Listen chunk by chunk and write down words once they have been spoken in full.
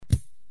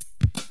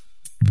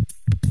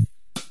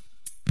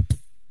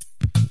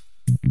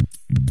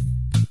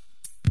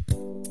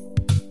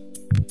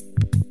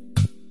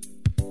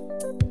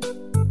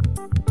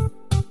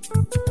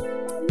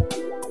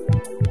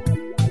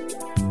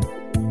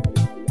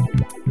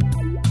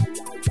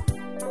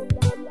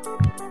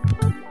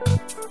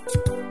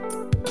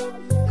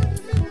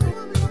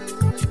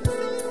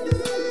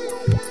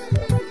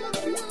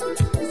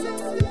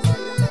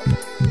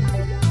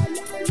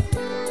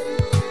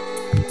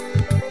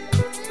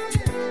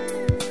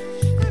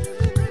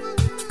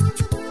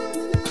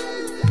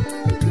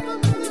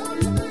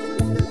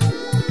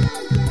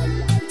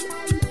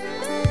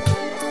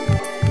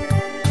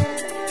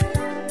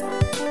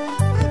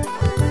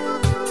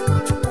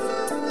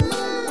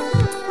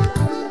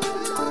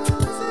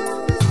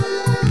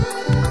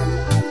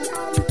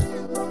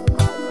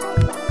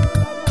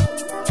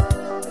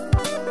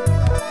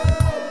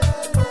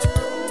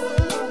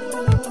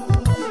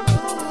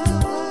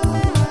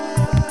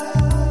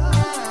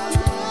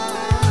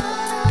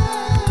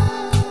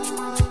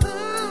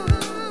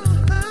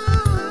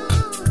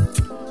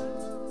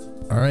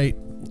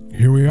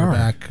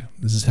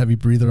This is Heavy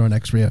Breather on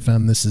X-Ray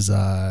FM. This is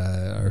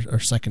our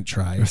second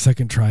try. Our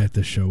second try at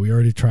this show. We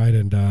already tried,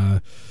 and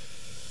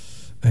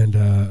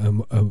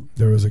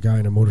there was a guy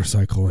in a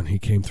motorcycle, and he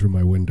came through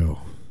my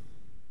window.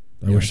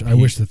 I wish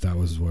that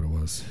was what it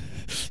was.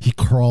 He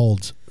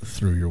crawled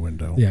through your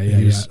window.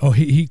 Yeah. Oh,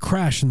 he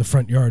crashed in the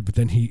front yard, but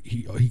then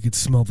he could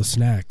smell the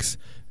snacks,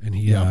 and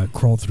he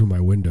crawled through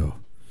my window.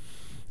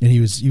 And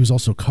he was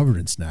also covered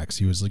in snacks.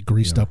 He was like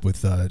greased up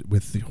with the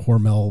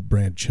Hormel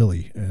brand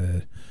chili,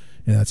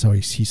 and that's how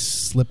he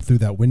slipped through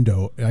that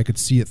window. I could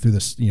see it through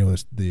the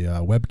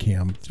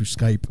webcam through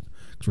Skype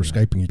because we're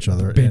Skyping each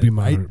other. Baby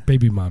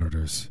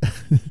monitors.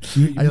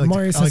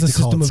 Marius has a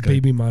system of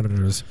baby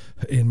monitors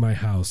in my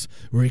house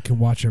where he can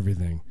watch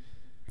everything.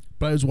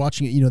 But I was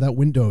watching it. That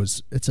window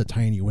it's a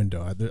tiny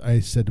window.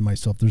 I said to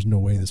myself, "There's no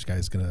way this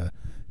guy's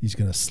he's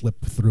gonna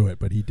slip through it,"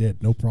 but he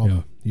did, no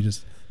problem. Yeah.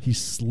 He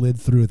slid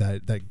through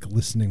that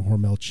glistening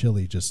Hormel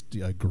chili, just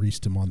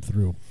greased him on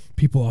through.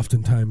 People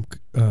oftentimes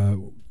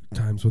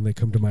when they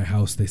come to my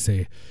house, they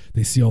say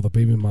they see all the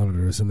baby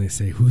monitors and they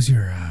say, "Who's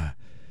your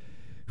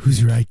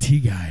IT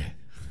guy?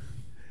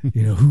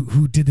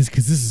 Who did this?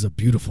 Because this is a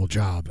beautiful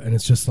job." And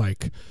it's just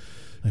like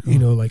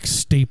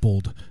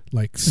stapled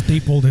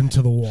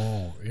into the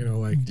wall,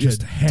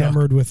 just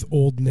hammered with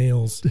old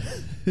nails.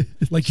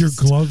 Like your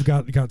glove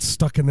got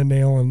stuck in the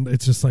nail, and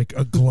it's just like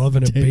a glove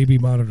and a baby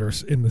monitor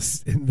in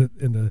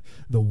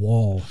the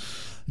wall.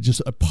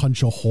 Just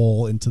punch a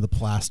hole into the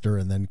plaster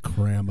and then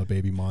cram a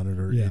baby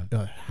monitor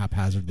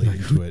haphazardly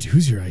into it.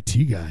 Who's your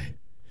IT guy?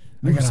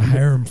 I gotta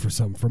hire him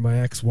for my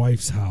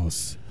ex-wife's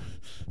house.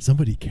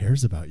 Somebody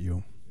cares about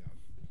you.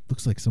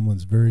 Looks like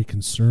someone's very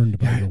concerned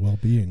about your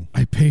well-being.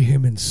 I pay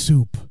him in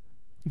soup.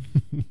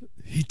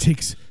 He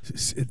takes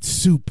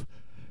soup.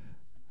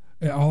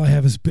 All I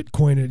have is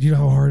Bitcoin. And you know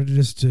how hard it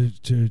is to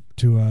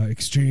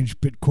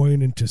exchange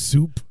Bitcoin into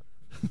soup?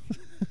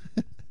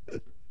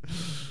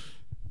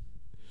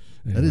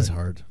 That is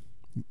hard.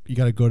 You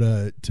got to go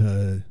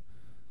to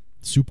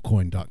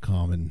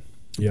soupcoin.com and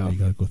you got to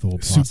go through the whole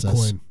process.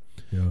 Soupcoin.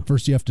 Yeah.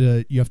 First, you have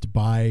to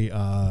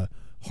buy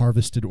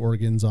harvested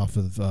organs off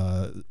of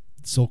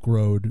Silk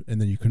Road, and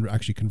then you can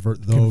actually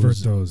convert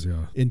those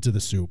into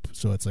the soup.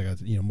 So it's like a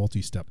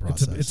multi-step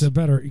process. It's a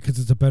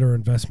better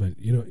investment.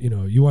 You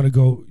want to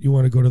go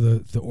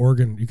to the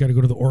organ. You got to go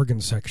to the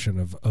organ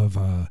section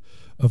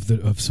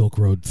of Silk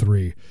Road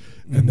 3,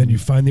 and then you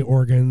find the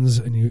organs,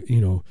 and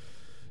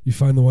you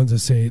find the ones that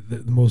say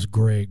the most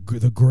gray.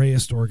 The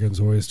grayest organs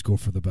always go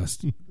for the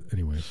best.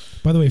 Anyway,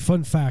 by the way,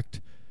 fun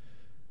fact: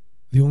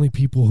 the only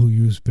people who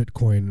use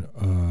Bitcoin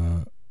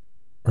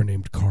are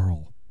named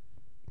Carl.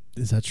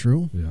 Is that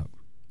true? Yeah.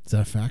 Is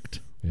that a fact?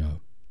 Yeah.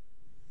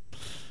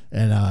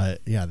 And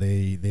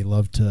they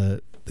love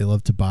to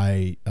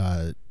buy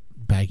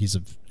baggies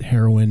of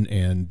heroin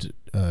and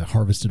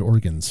harvested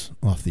organs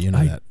off the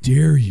internet.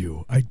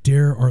 I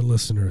dare our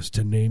listeners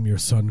to name your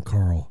son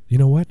Carl. You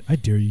know what? I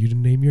dare you to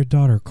name your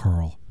daughter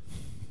Carl.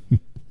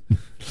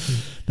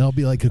 That'll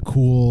be like a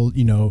cool,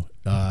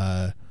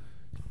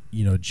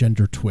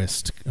 gender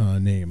twist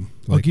name.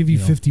 I'll give you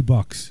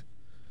 $50.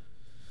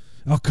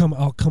 I'll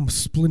come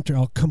splinter.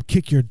 I'll come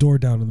kick your door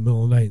down in the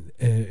middle of the night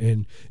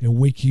and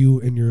wake you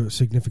and your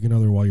significant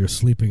other while you're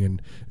sleeping,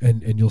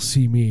 and you'll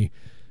see me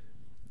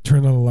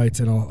turn on the lights,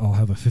 and I'll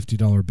have a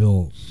 $50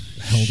 bill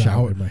held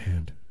out in my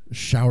hand.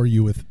 Shower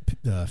you with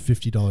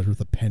 $50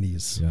 worth of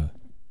pennies. Yeah,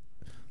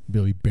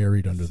 be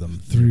buried under them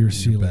through your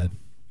ceiling. Bed.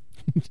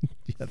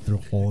 Yeah, through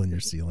a hole in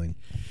your ceiling.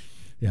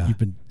 Yeah, you've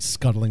been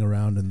scuttling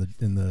around in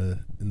the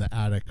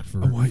attic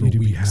for. I want you to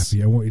weeks. be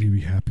happy. I want you to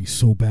be happy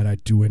so bad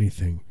I'd do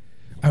anything.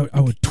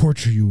 I would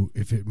torture you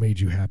if it made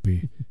you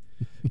happy.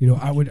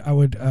 I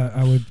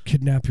would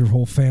kidnap your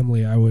whole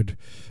family. I would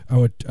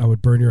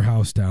burn your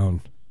house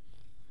down.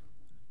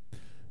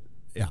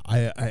 Yeah,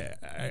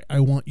 I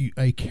want you.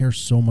 I care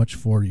so much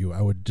for you.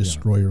 I would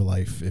destroy your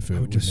life if it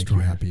would make you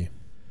happy.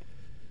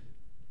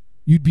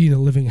 You'd be in a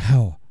living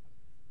hell.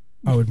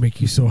 I would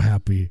make you so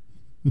happy.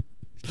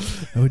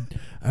 I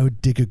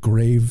would dig a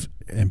grave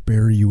and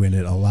bury you in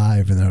it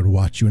alive, and then I would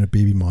watch you in a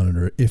baby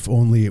monitor. If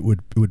only it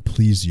would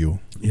please you.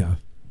 Yeah.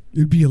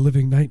 It'd be a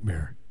living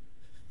nightmare.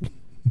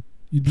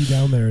 You'd be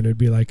down there, and it'd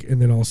be like,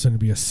 and then all of a sudden it'd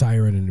be a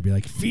siren, and it'd be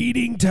like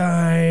feeding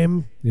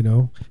time,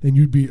 and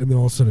then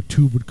all of a sudden a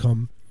tube would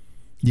come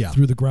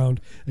through the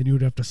ground, and you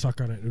would have to suck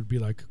on it, and it would be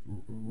like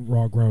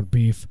raw ground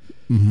beef,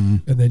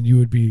 and then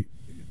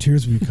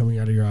tears would be coming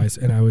out of your eyes,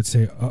 and I would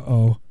say,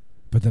 "Uh-oh,"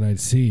 but then I'd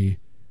see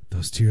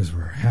those tears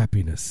were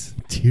happiness,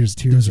 tears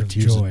of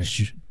joy,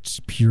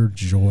 just pure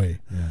joy.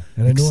 Yeah,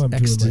 and I know I'm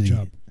doing my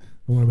job.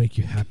 I want to make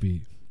you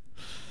happy.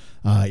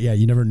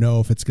 You never know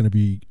if it's going to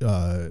be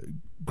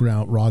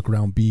raw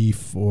ground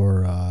beef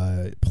or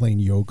plain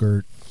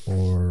yogurt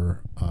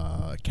or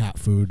cat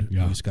food.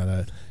 Yeah. You just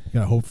gotta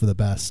hope for the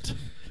best.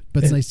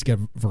 But it's nice to get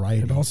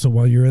variety. And also,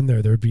 while you're in there,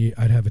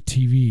 I'd have a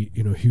TV,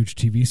 huge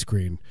TV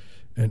screen,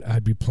 and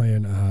I'd be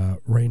playing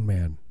Rain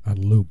Man on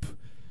loop,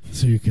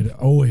 so you could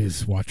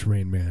always watch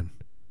Rain Man.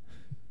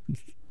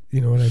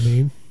 You know what I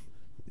mean?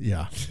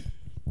 Yeah.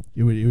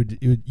 You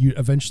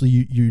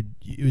eventually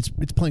it's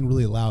playing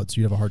really loud, so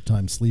you have a hard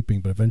time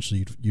sleeping. But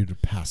eventually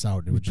you'd pass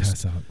out. It would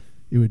just pass out.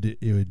 It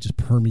would just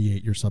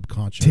permeate your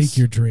subconscious. Take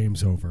your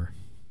dreams over.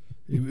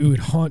 It would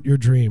haunt your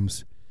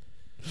dreams.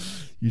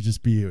 You'd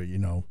just be, riding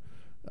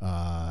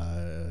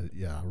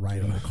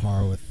in a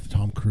car with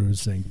Tom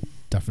Cruise saying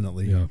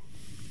definitely. Yeah.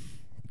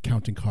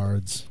 Counting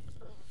cards,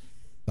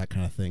 that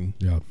kind of thing.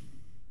 Yeah.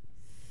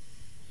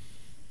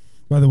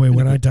 By the way,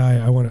 when I die,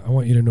 I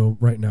want you to know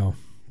right now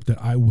that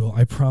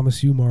I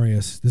promise you,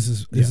 Marius, this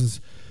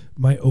is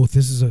my oath.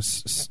 This is a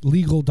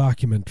legal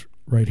document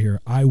right here.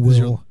 I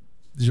will.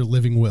 This is your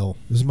living will.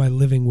 This is my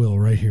living will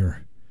right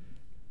here.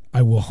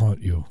 I will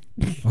haunt you.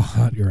 I'll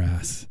haunt your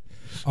ass.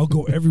 I'll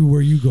go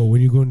everywhere you go.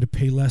 When you go into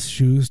Payless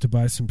Shoes to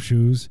buy some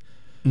shoes,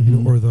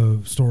 or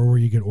the store where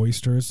you get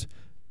oysters.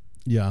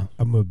 Yeah,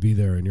 I'm gonna be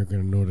there, and you're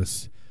gonna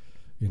notice,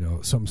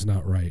 something's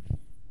not right.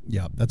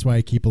 Yeah, that's why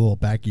I keep a little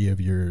baggie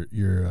of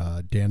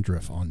your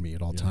dandruff on me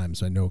at all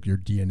times. I know your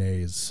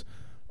DNA is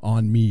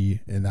on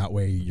me, and that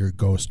way your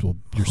ghost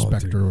your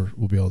specter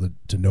will be able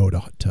to know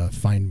to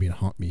find me and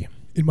haunt me.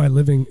 In my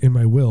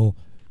will,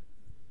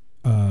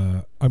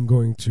 I'm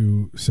going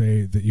to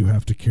say that you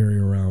have to carry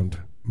around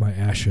my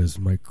ashes,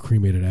 my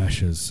cremated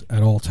ashes,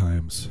 at all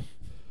times,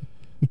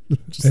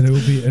 and it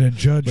will be, and a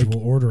judge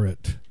will order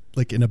it.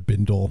 Like in a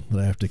bindle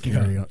that I have to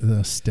carry on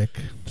a stick.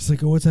 It's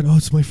like, oh, what's that? Oh,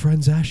 it's my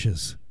friend's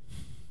ashes.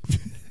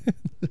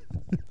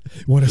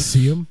 Want to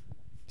see him?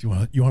 Do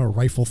you want to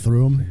rifle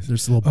through them?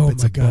 There's little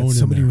bits of bone.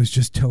 Somebody in there. was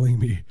just telling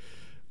me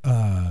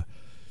that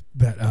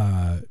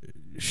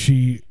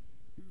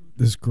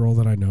this girl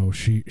that I know,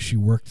 she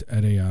worked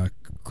at a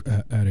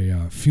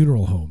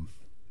funeral home,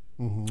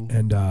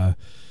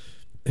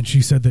 and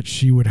she said that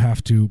she would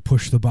have to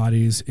push the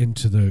bodies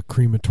into the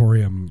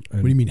crematorium.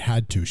 What do you mean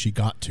had to? She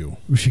got to.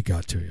 She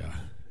got to, yeah.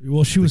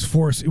 Well, she was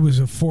forced. It was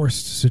a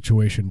forced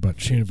situation, but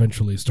she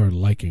eventually started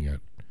liking it.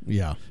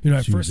 Yeah.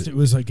 At first it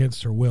was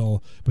against her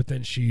will, but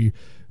then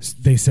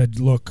they said,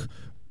 look,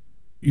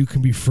 you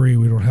can be free.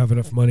 We don't have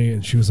enough money.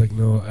 And she was like,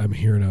 no, I'm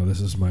here now.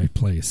 This is my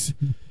place.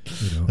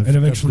 And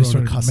eventually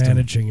started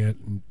managing it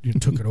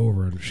and took it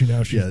over. And she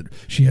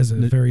has a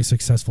very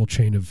successful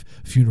chain of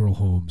funeral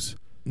homes.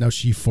 Now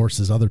she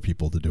forces other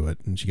people to do it,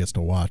 and she gets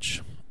to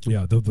watch.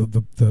 Yeah,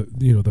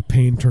 the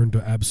pain turned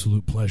to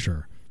absolute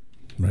pleasure.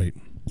 Right.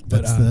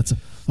 That's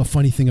a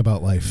funny thing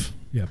about life.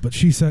 Yeah, but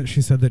she said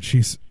that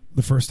she's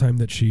the first time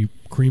that she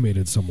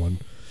cremated someone,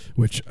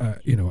 which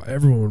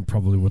everyone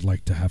probably would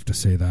like to have to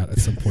say that at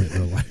some point in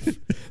their life.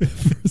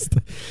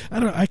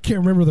 I can't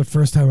remember the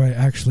first time I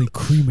actually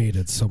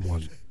cremated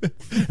someone.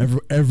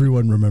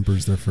 Everyone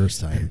remembers their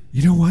first time.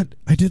 You know what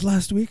I did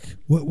last week?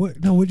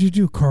 What did you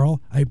do,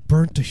 Carl? I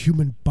burnt a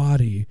human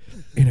body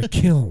in a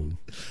kiln.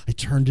 I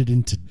turned it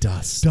into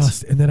dust.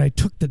 And then I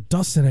took the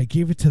dust and I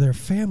gave it to their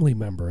family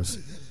members.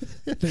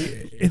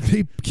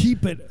 They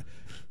keep it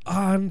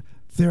on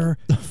their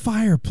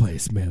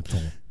fireplace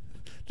mantle.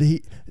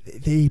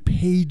 They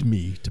paid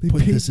me to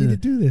put this in to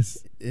do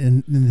this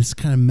in this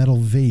kind of metal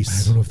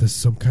vase. I don't know if this is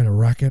some kind of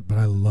racket, but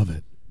I love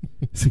it.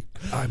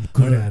 I'm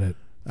good at it.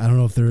 I don't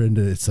know if they're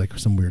into it's like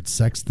some weird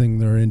sex thing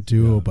they're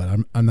into, but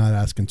I'm not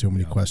asking too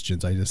many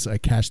questions. I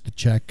cash the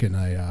check and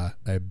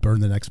I burn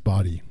the next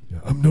body. Yeah,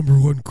 I'm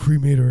 #1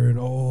 cremator in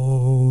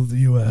all the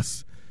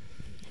U.S.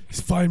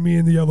 Find me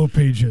in the yellow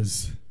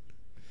pages.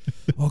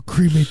 I'll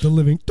cremate the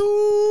living.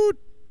 Doot.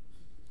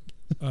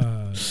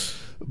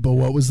 But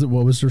what was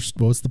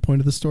the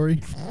point of the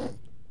story?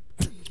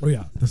 Oh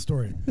yeah, the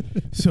story.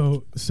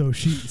 So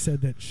she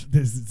said that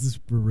this is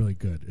really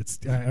good.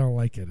 I don't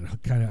like it.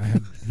 I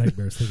have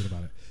nightmares thinking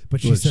about it. But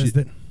she says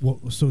that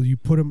so you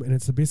put them and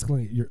it's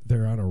basically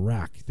they're on a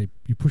rack.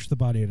 You push the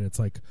body and it's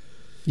like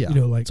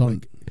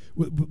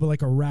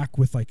like a rack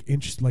with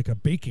like a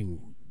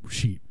baking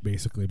sheet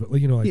basically. But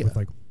not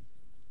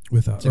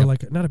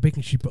a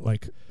baking sheet, but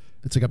like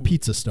it's like a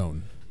pizza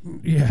stone.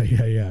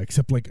 Yeah.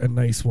 Except like a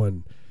nice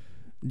one.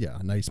 Yeah,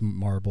 a nice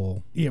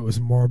marble. Yeah, it was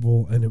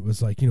marble, and it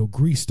was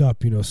greased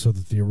up, so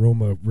that the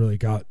aroma really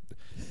got,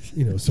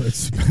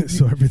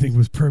 so everything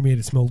was permeated.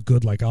 It smelled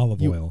good like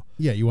olive oil.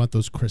 Yeah, you want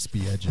those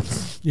crispy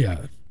edges.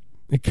 Yeah,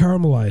 it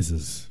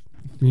caramelizes.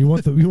 You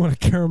want to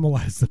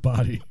caramelize the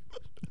body.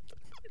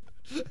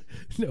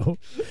 No,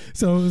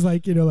 so it was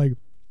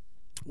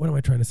what am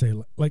I trying to say?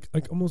 Like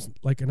almost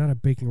like not a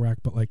baking rack,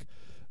 but like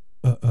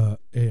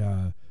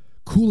a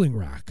cooling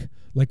rack.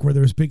 Like where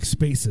there's big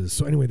spaces.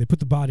 So anyway, they put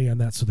the body on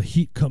that so the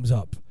heat comes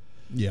up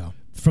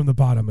from the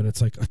bottom, and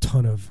it's like a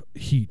ton of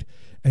heat.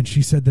 And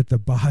she said that the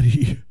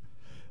body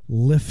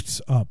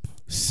lifts up,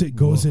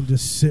 goes into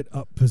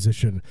sit-up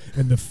position,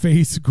 and the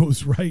face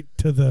goes right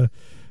to the,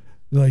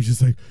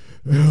 just like,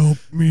 help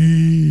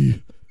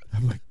me.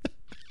 I'm like,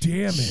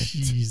 damn it.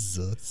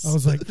 Jesus. I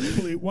was like,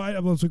 why? I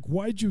was like,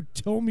 why'd you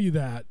tell me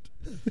that?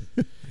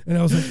 And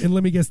I was like, and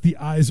let me guess, the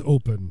eyes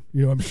open.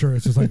 I'm sure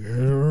it's just like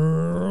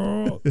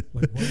one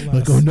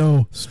last oh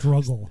no,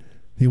 struggle.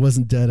 He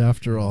wasn't dead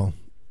after all.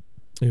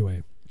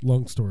 Anyway,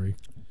 long story.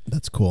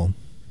 That's cool.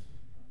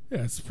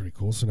 Yeah, it's pretty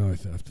cool. So now I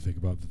have to think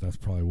about that. That's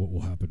probably what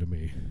will happen to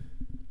me.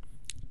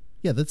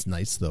 Yeah, that's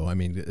nice though. I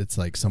mean, it's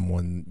like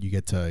someone you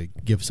get to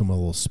give someone a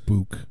little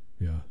spook.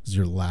 Yeah, as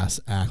your last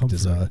act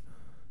Comforting.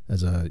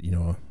 as a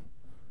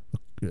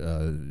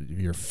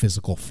your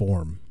physical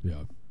form.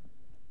 Yeah,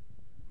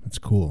 That's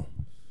cool.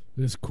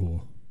 it is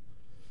cool.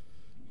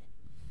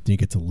 Then you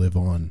get to live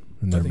on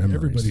in I their think memories.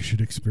 everybody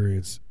should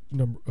experience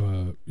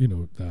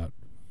that.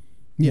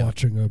 Yeah.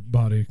 Watching a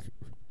body,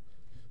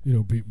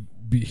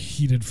 be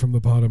heated from the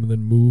bottom and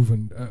then move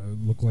and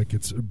look like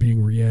it's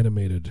being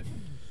reanimated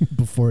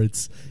before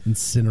it's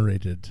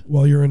incinerated.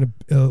 while you're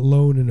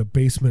alone in a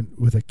basement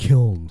with a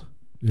kiln.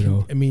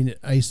 I mean,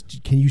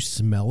 can you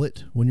smell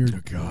it when you're?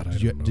 Oh God, I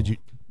did you, don't know. Did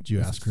you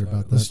ask her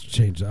about Let's that?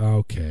 change that.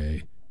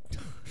 Okay.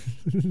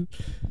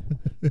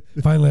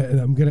 Finally,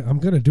 I'm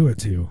gonna do it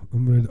to you.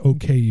 I'm gonna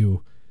okay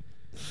you.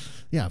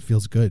 Yeah, it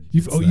feels good.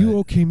 You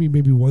okay me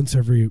maybe once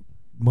every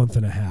month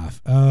and a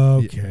half.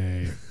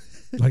 Okay.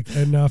 Like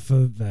enough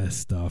of that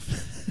stuff.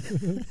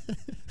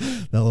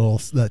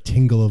 that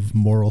tingle of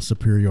moral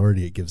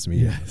superiority it gives me.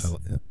 Yes.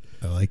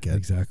 I like it.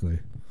 Exactly.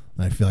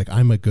 I feel like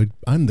I'm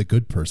the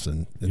good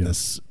person in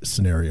this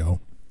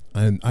scenario.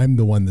 I'm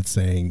the one that's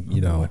saying,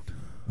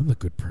 I'm the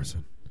good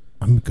person.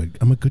 I'm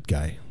a good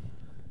guy.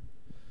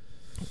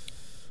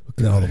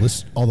 And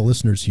all the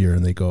listeners here,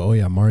 and they go, "Oh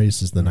yeah,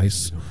 Marius is the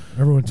nice."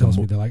 Everyone tells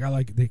me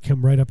they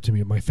come right up to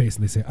me at my face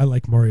and they say, "I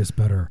like Marius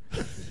better."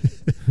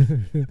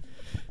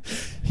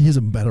 He has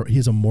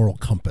a moral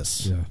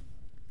compass. Yeah.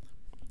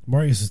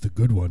 Marius is the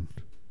good one.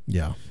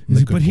 Yeah,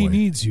 But he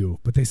needs you.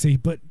 But they say,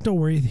 "But don't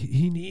worry,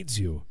 he needs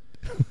you."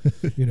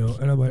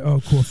 And I'm like,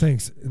 "Oh, cool,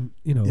 thanks." And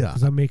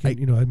because I'm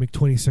making, I make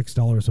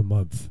 $26 a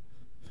month.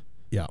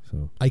 Yeah,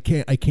 so I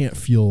can't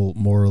feel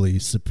morally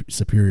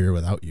superior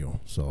without you.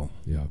 So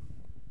yeah.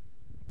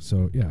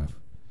 So yeah,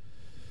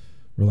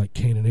 we're like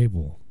Cain and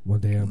Abel. One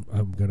day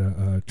I'm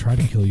gonna try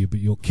to kill you, but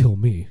you'll kill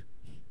me.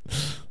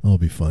 That'll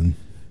be fun.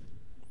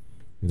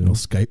 I'm gonna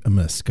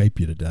Skype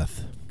you to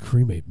death.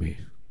 Cremate me.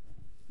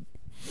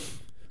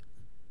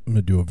 I'm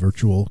gonna do a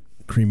virtual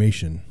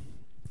cremation.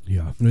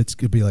 Yeah, It's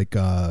gonna be like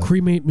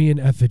cremate me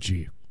in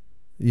effigy.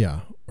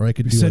 Yeah, or I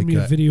could do send like me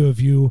a video of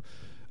you.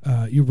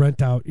 You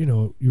rent out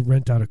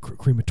a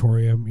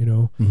crematorium.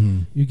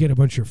 Mm-hmm. You get a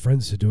bunch of your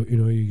friends to do it.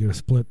 You get to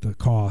split the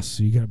costs.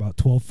 So you get about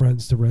 12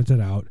 friends to rent it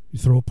out. You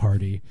throw a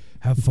party,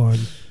 have fun.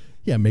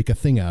 Yeah, make a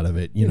thing out of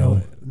it. You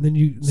know, and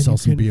then sell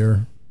some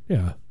beer.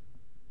 Yeah.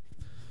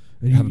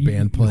 And have a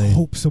band play. You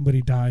hope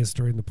somebody dies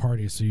during the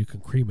party so you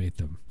can cremate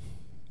them.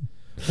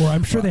 Or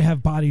I'm sure they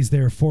have bodies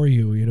there for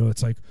you.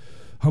 It's like,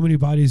 how many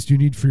bodies do you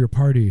need for your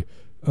party?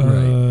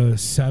 Right.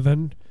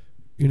 7.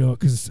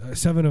 Because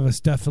 7 of us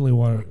definitely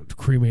want to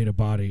cremate a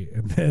body,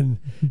 and then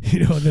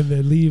then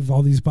they leave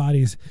all these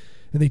bodies,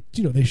 and they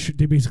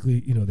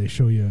basically they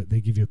show you,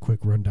 they give you a quick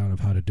rundown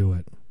of how to do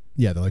it.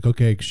 Yeah, they're like,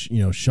 okay,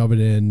 shove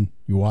it in.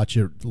 You watch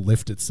it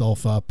lift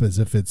itself up as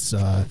if it's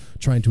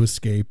trying to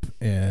escape,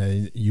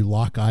 and you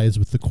lock eyes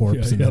with the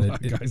corpse. Yeah, and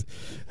then guys,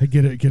 I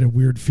get a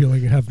weird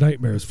feeling and have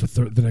nightmares for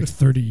the next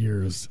 30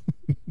 years.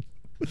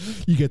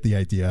 You get the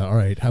idea. All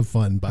right, have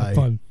fun. Bye. Have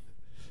fun.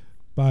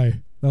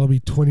 Bye. That'll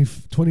be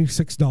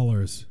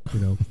 $26.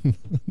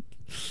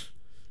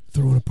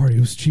 Throwing a party. It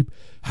was cheap.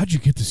 How'd you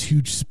get this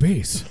huge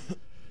space?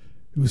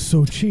 It was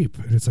so cheap.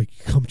 And it's like,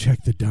 come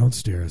check the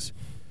downstairs.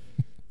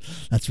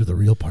 That's where the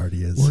real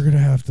party is. We're gonna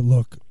have to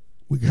look.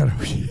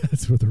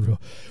 That's where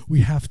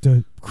we have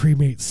to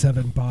cremate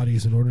 7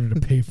 bodies in order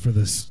to pay for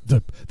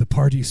the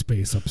party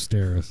space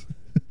upstairs.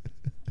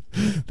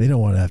 They don't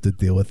want to have to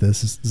deal with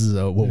this. This is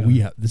we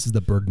have. This is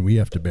the burden we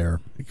have to bear.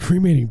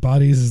 Cremating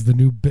bodies is the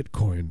new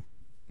Bitcoin.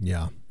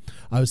 Yeah,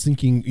 I was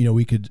thinking,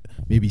 we could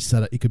maybe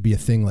set up. It could be a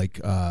thing like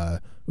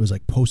it was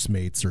like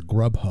Postmates or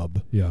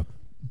Grubhub. Yeah,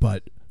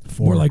 but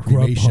for more like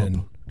cremation,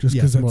 Grubhub, just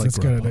because it's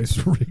got a Grubhub. nice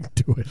ring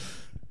to it.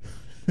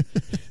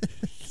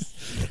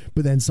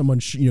 But then someone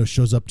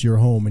shows up to your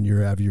home and you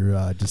have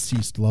your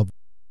deceased loved.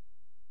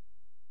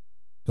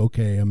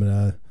 Okay, I'm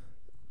gonna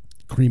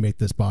cremate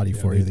this body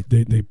for you.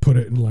 They put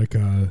it in like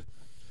a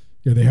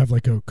they have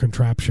like a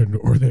contraption,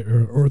 or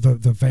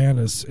the van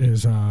is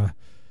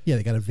yeah,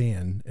 they got a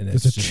van and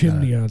there's a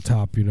chimney on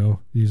top.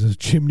 There's a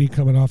chimney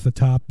coming off the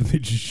top, and they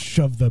just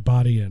shove the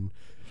body in.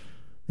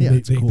 Yeah,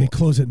 cool. They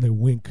close it and they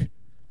wink.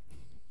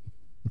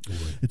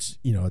 It's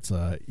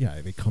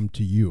they come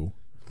to you.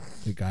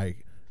 The guy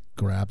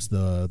grabs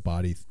the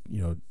body,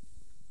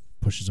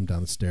 pushes him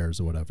down the stairs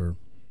or whatever.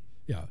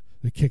 Yeah,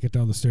 they kick it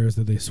down the stairs,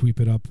 then they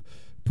sweep it up,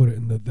 put it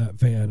in that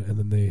van, and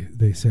then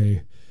they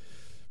say,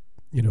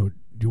 do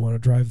you want to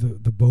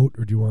drive the boat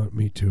or do you want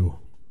me to?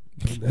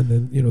 And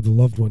then the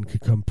loved one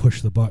could come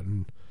push the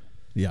button.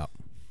 Yeah,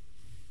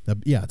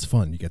 it's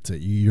fun.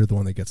 You're the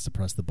one that gets to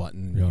press the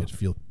button. And you get to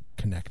feel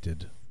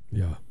connected.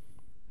 Yeah,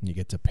 and you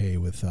get to pay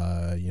with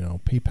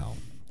PayPal.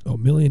 Oh, $1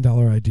 million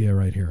idea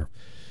right here.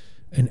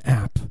 An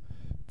app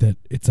that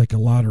it's like a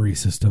lottery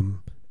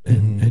system,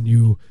 and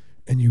you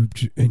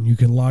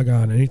can log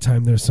on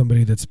anytime there's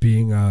somebody that's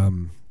being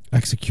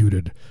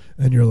executed,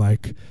 and you're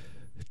like,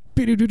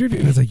 And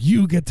it's like,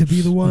 you get to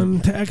be the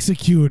one to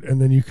execute, and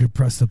then you could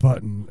press the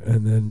button,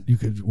 and then you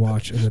could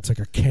watch, and it's like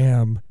a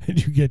cam,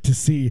 and you get to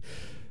see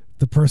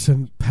the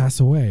person pass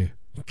away.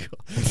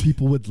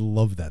 People would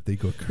love that. They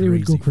go crazy. They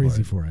would go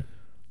crazy for it.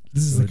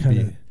 This is the kind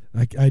of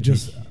I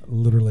just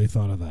literally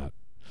thought of that.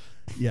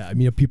 Yeah, I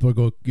mean, if people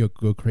go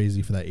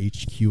crazy for that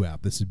HQ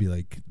app, this would be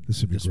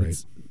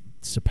great.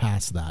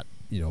 Surpass that,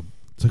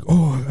 It's like,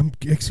 oh, I'm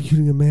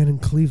executing a man in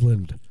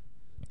Cleveland.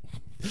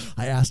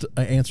 I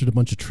answered a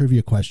bunch of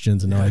trivia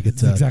questions, and now I get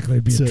to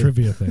it'd be a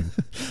trivia thing.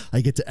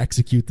 I get to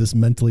execute this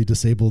mentally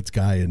disabled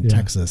guy in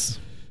Texas.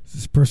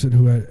 This person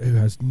who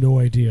has no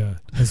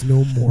idea, has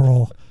no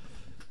moral.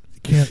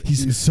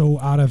 He's so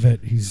out of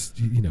it. He's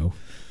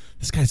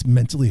this guy's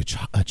mentally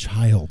a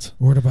child.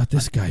 What about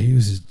this guy? He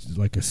was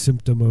like a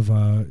symptom of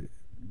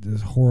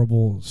this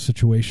horrible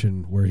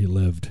situation where he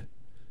lived.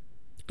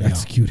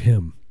 Execute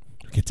him.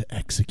 I get to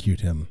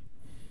execute him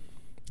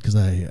because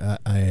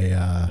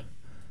I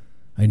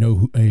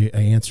know I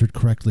answered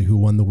correctly who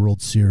won the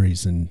World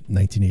Series in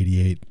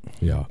 1988.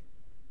 Yeah.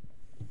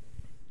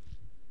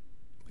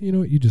 You know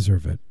what? You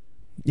deserve it.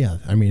 Yeah,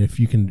 I mean, if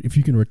you can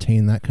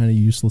retain that kind of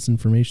useless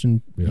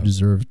information, you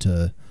deserve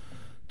to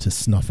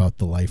snuff out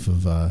the life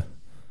of a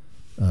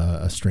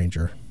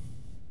stranger.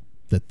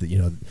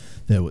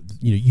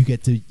 You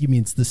get to. You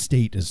mean the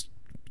state is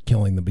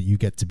killing them, but you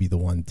get to be the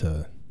one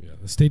to. Yeah,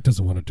 the state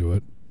doesn't want to do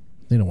it.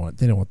 They don't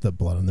want the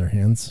blood on their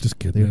hands. Just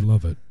kidding. They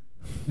love it.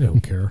 They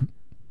don't care.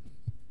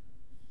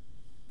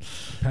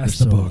 Pass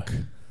the book.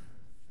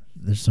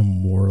 They're so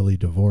morally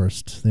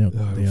divorced. They have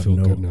feel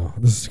good now.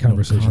 This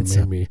conversation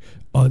made me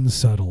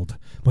unsettled.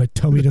 My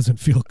tummy doesn't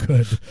feel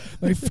good.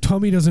 My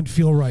tummy doesn't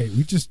feel right.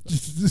 This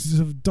is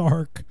a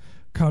dark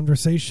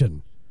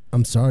conversation.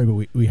 I'm sorry,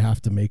 but we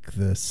have to make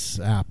this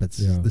app.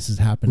 This is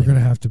happening. We're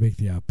going to have to make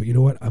the app. But you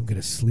know what? I'm going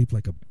to sleep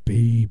like a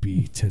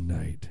baby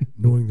tonight,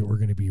 knowing that we're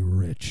going to be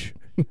rich.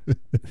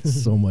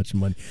 So much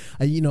money.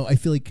 I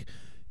feel like,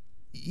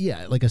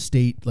 like a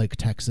state like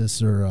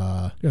Texas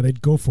or...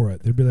 they'd go for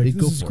it. They'd be like,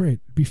 this is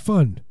great. It'd be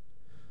fun.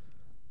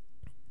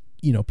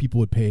 People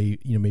would pay,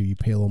 maybe you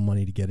pay a little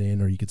money to get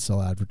in, or you could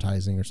sell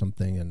advertising or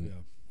something. And,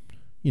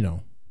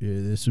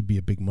 this would be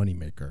a big money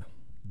maker.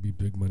 Be a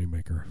big money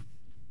maker.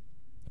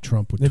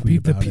 Trump would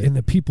tweet about it. And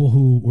the people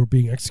who were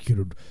being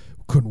executed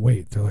couldn't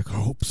wait. They're like, I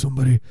hope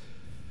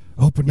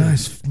a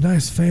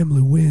nice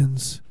family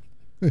wins.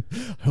 I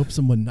hope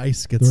someone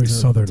nice gets very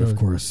southern, of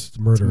course.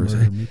 Murderers.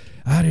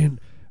 I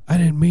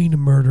didn't mean to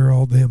murder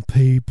all them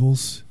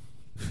peoples.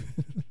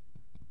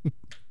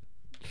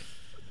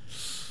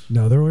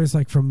 No, they're always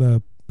like from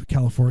the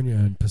California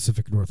and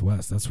Pacific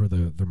Northwest. That's where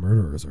the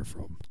murderers are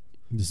from.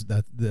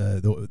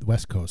 The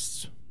West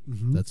Coast.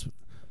 Mm-hmm. That's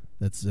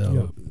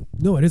no,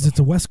 it is. It's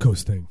a West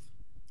Coast thing.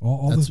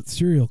 All the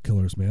serial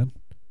killers, man.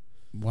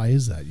 Why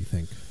is that, you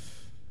think?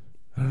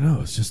 I don't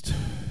know. It's just,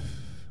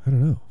 I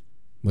don't know.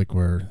 Like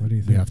what do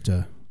you think? We have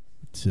to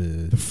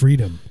the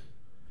freedom.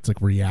 It's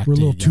like reacting. We're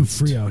a little too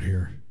free out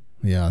here.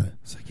 Yeah.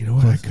 It's like, you know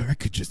what? I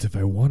could just, if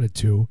I wanted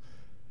to,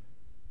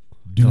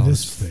 do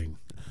this thing.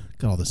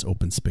 Got all this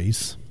open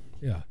space.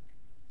 Yeah.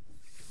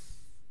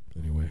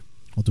 Anyway.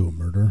 I'll do a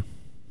murder.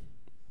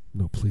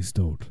 No, please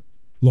don't.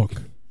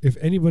 Look, if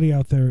anybody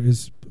out there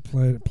is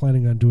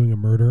planning on doing a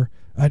murder,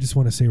 I just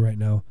want to say right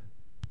now,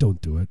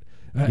 don't do it.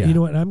 You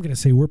know what? I'm going to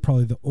say we're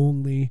probably the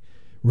only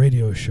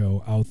radio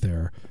show out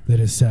there that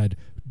has said,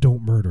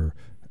 don't murder.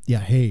 Yeah,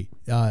 hey,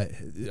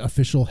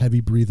 official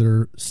heavy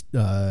breather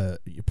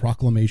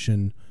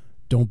proclamation,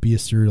 don't be a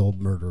serial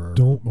murderer.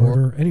 Don't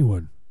murder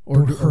anyone.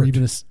 Or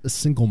even a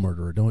single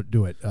murderer. Don't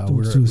do it.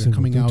 We're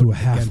coming out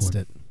against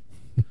it.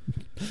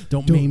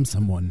 Don't maim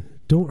someone.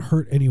 Don't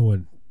hurt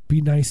anyone. Be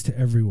nice to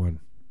everyone.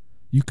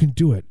 You can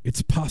do it.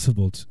 It's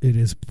possible. It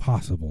is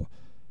possible.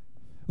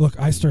 Look,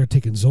 I started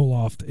taking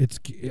Zoloft.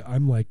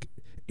 I'm like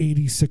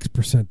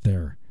 86%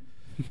 there.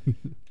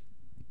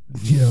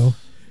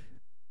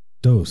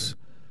 Dose.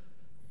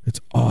 It's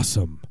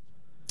awesome.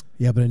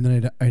 Yeah, but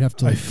then I'd have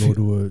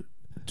to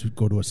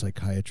go to a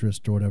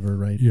psychiatrist or whatever,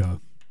 right? Yeah.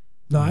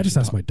 No, I just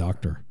asked my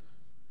doctor.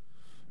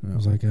 I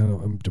was like,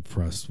 I'm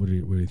depressed. What do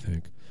you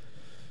think?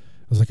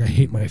 I was like, I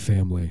hate my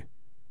family.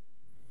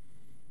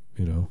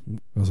 I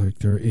was like,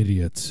 they're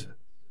idiots.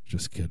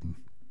 Just kidding.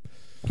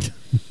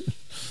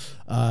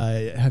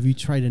 Have you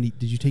tried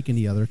did you take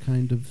any other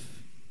kind of?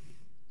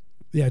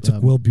 Yeah, I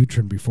took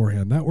Wellbutrin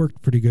beforehand. That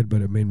worked pretty good,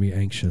 but it made me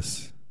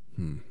anxious.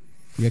 Yeah,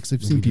 because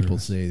I've seen people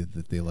say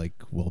that they like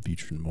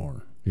Wellbutrin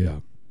more.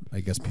 Yeah.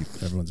 I guess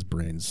everyone's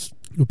brains.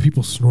 Well,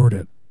 people snort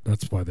it.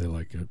 That's why they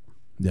like it.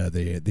 Yeah,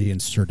 they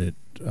insert it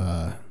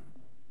up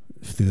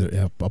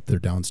their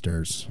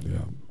downstairs.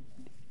 Yeah.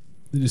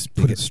 They just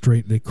put it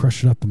straight. They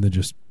crush it up and they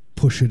just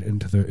push it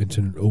into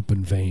an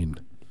open vein.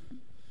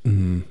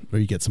 Mm-hmm. Or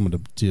you get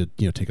someone to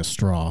take a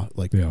straw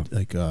blow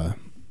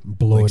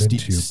it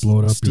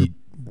up.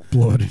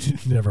 Blow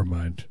it. Never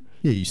mind.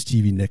 Yeah, you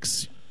Stevie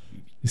Nicks.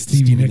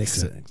 Stevie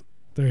Nicks it.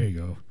 There you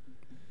go.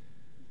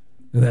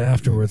 And then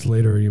afterwards,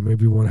 later, you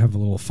maybe want to have a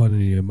little fun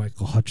and you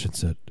Michael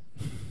Hutchins it.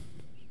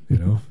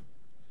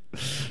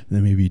 And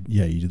then maybe,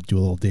 you do a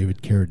little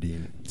David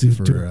Carradine. Do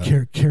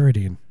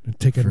Carradine and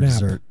take a nap.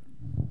 Dessert.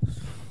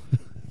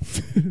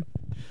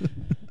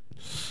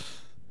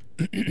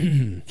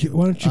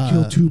 Why don't you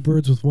kill two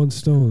birds with one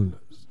stone?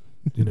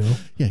 You know?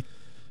 Yeah.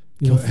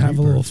 Have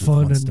a little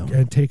fun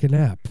and take a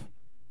nap.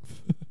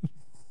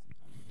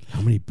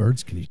 How many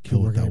birds can you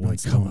kill with that one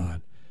stone? Come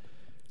on.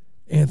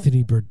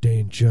 Anthony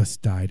Bourdain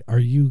just died. Are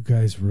you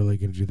guys really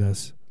going to do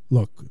this?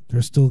 Look,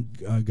 there's still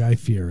Guy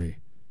Fieri.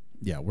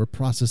 Yeah, we're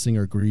processing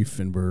our grief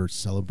and we're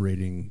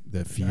celebrating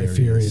that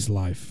Fieri's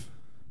life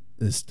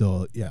is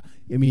still. Yeah,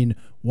 I mean,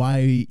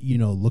 why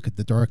look at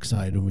the dark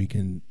side when we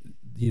can?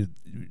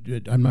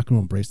 I'm not going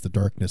to embrace the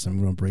darkness. I'm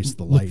going to embrace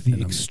the light. The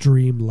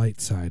extreme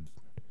light side.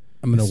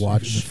 I'm going to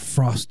watch the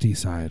frosty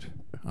side.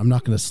 I'm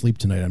not going to sleep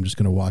tonight. I'm just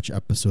going to watch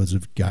episodes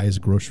of Guy's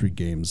Grocery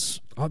Games.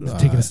 I'll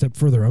take it a step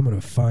further. I'm going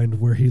to find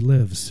where he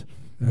lives,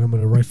 and I'm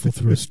going to rifle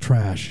through his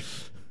trash.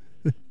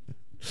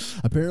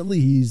 Apparently,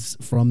 he's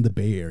from the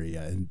Bay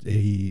Area, and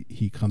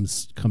he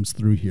comes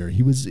through here.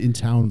 He was in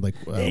town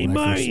hey,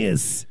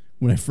 Marius.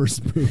 When I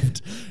first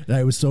moved, and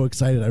I was so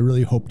excited. I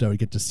really hoped I would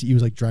get to see. He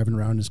was driving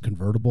around his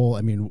convertible.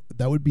 I mean,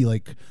 that would be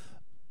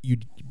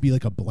you'd be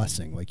like a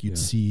blessing. You'd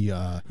see.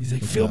 He's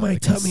like, feel my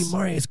tummy,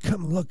 Marius.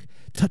 Come look,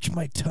 touch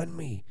my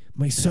tummy,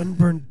 my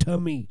sunburned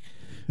tummy.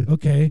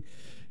 Okay,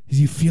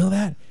 you feel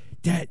that?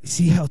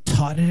 See how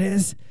taut it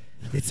is?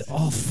 It's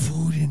all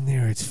food in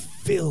there. It's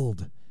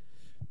filled.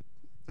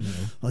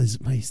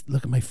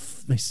 Look at my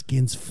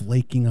skin's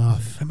flaking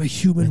off. I'm a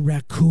human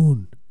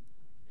raccoon.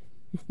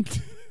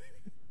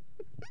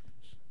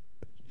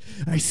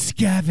 I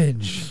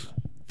scavenge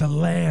the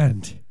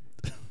land.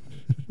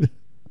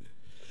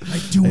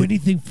 I'd do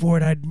anything for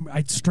it.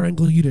 I'd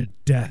strangle you to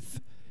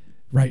death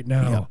right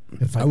now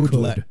if I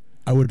could.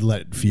 I would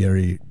let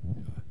Fieri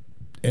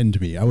end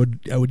me. I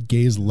would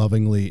gaze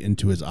lovingly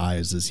into his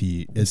eyes as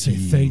he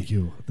thank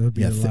you. That would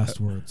be the last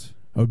words.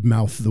 I would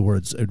mouth the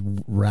words.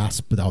 I'd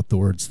rasp out the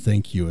words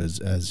 "thank you"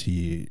 as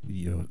he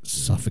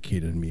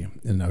suffocated me,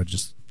 and I would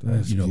just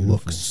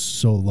look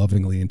so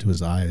lovingly into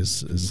his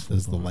eyes as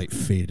the light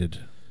faded.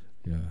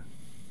 Yeah,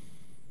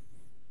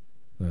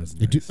 that's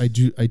nice. I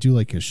do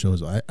like his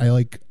shows. I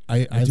like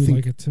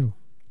it too.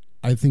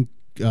 I think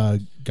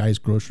Guy's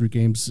Grocery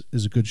Games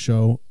is a good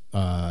show,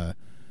 and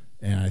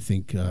I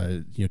think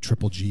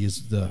Triple G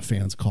is the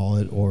fans call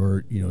it,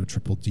 or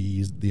Triple D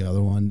is the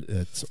other one.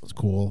 It's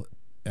cool.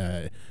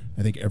 I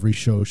think every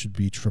show should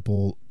be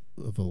triple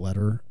of a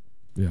letter.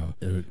 Yeah,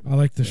 I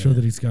like the show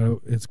that he's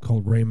got. It's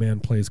called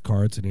Rayman Plays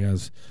Cards, and he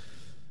has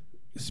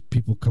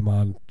people come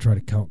on try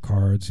to count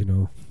cards. He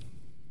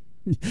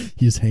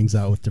just hangs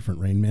out with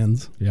different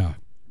Rainmans. Yeah,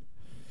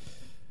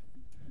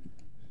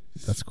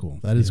 that's cool.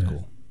 That is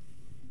cool.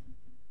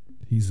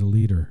 He's a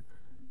leader.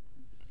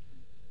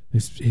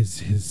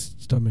 His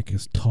stomach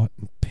is taut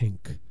and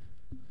pink,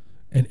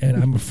 and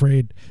I'm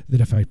afraid that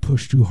if I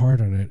push too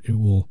hard on it, it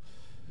will.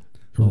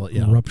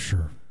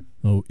 Rupture.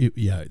 Oh,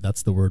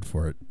 that's the word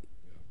for it.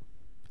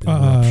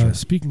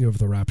 Speaking of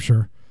the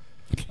rapture,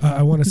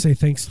 I want to say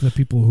thanks to the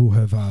people who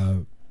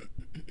have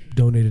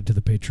donated to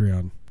the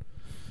Patreon.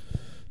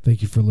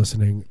 Thank you for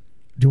listening.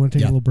 Do you want to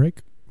take a little break?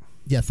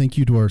 Yeah, thank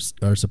you to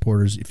our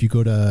supporters. If you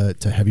go to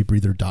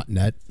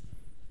heavybreather.net,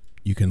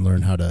 you can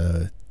learn how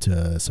to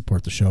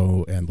support the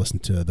show and listen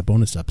to the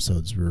bonus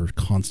episodes we're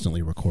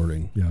constantly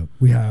recording. Yeah,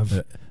 we have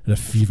at a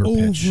fever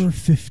pitch. Over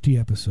 50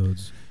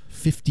 episodes.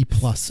 50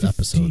 plus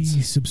episodes.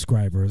 50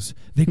 subscribers.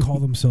 They call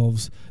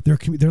themselves they're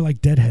like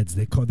deadheads.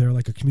 They're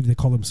like a community. They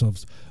call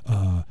themselves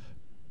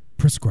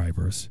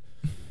prescribers.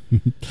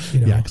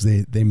 Yeah, because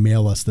they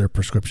mail us their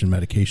prescription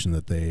medication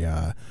that they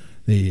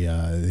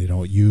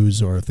don't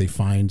use, or if they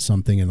find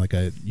something in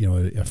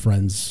a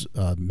friend's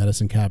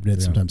medicine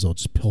cabinet, sometimes they'll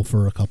just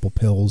pilfer a couple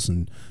pills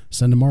and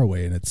send them our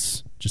way, and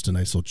it's just a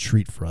nice little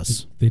treat for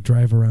us. They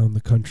drive around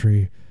the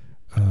country,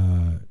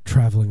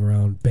 traveling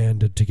around,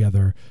 banded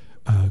together.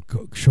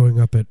 Showing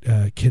up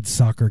at kids'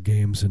 soccer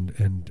games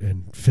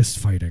and fist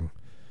fighting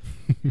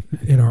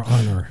in our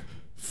honor,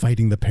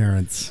 fighting the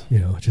parents.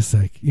 Just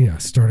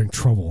starting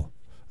trouble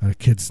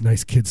at a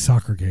nice kids'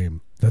 soccer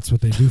game. That's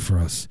what they do for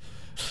us.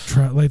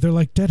 They're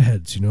like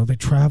deadheads. They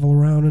travel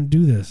around and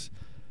do this.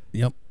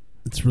 Yep,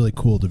 it's really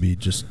cool to be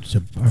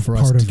for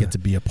us to get to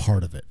be a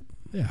part of it.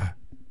 Yeah.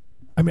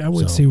 I mean, I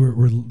wouldn't say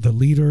we're the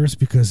leaders,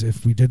 because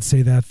if we did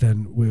say that,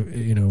 then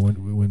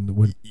when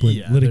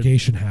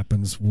litigation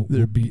happens,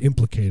 we'll be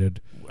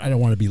implicated. I don't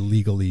want to be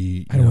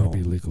legally. I don't want to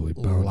be legally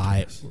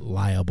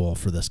liable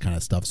for this kind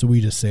of stuff. So we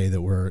just say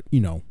that we're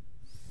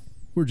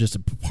just a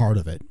part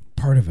of it.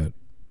 Part of it.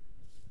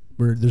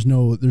 There's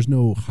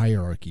no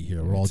hierarchy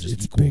here. We're all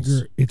just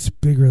equals. It's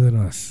bigger than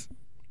us.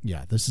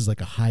 Yeah, this is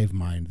like a hive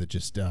mind that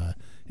just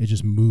it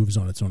just moves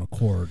on its own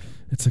accord.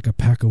 It's like a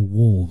pack of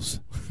wolves,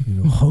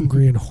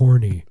 hungry and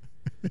horny,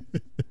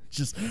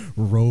 just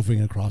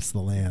roving across the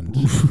land,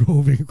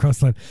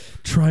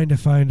 trying to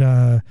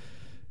find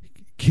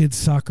kids'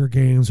 soccer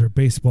games or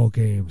baseball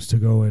games to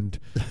go and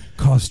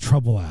cause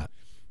trouble at.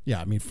 Yeah,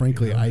 I mean,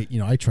 frankly,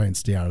 Yeah. I try and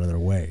stay out of their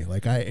way.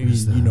 Like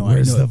Where's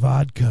I the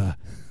vodka?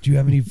 Do you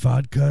have any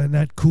vodka in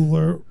that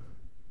cooler?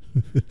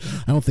 I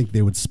don't think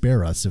they would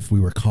spare us if we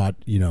were caught,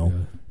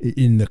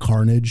 in the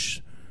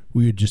carnage.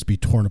 We would just be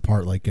torn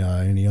apart like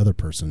any other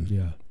person.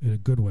 Yeah, in a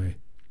good way.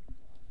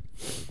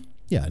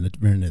 Yeah, and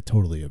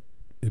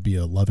it'd be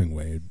a loving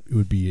way. It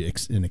would be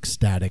an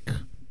ecstatic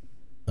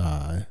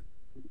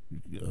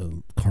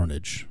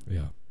carnage.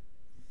 Yeah.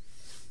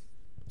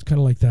 It's kind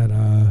of like that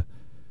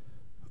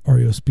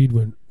REO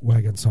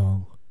Speedwagon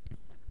song.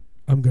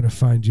 I'm gonna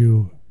find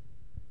you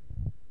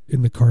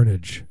in the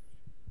carnage.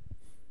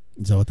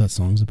 Is that what that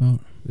song's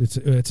about? It's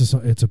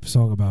a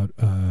song about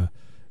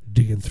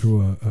digging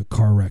through a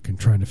car wreck and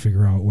trying to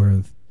figure out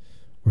where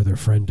their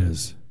friend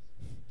is.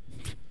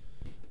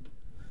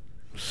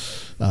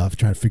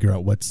 Trying to figure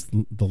out what's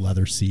the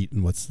leather seat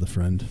and what's the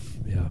friend.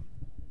 Yeah.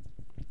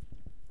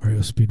 REO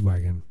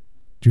Speedwagon.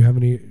 Do you have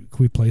any? Can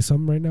we play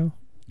some right now?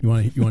 You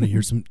want to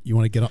hear some? You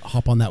want to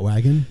hop on that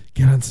wagon?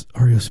 Get on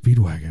REO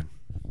Speedwagon.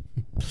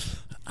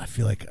 I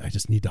feel like I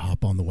just need to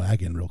hop on the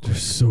wagon real quick. They're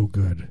so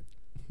good.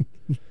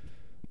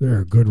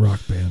 They're a good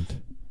rock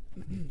band.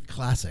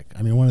 Classic.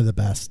 I mean, one of the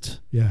best.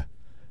 Yeah.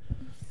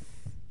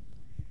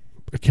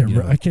 I can't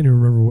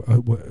even remember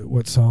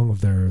what song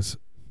of theirs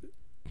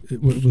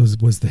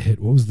was the hit.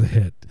 What was the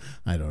hit?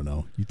 I don't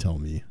know. You tell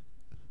me.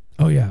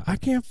 Oh yeah, I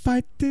can't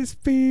fight this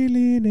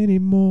feeling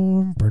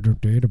anymore.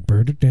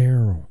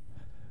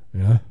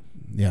 Yeah.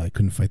 Yeah, I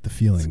couldn't fight the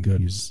feeling. It's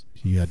good.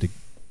 He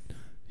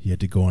had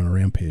to go on a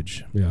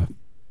rampage. Yeah.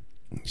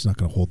 He's not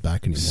going to hold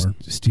back anymore.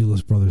 Steal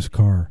his brother's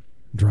car,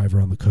 drive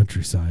around the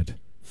countryside,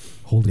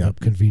 holding up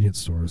convenience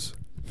stores.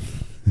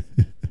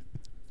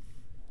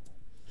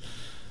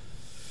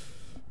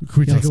 Can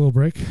we take a little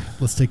break?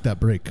 Let's take that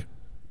break.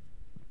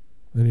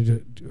 I need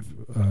to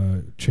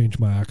change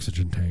my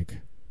oxygen tank.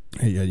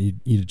 Hey, yeah, you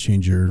need to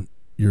change your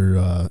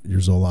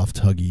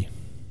Zoloft Huggy.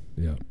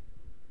 Yeah.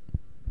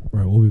 All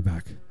right, we'll be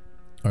back.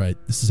 All right,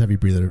 this is Heavy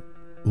Breather.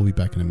 We'll be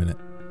back in a minute.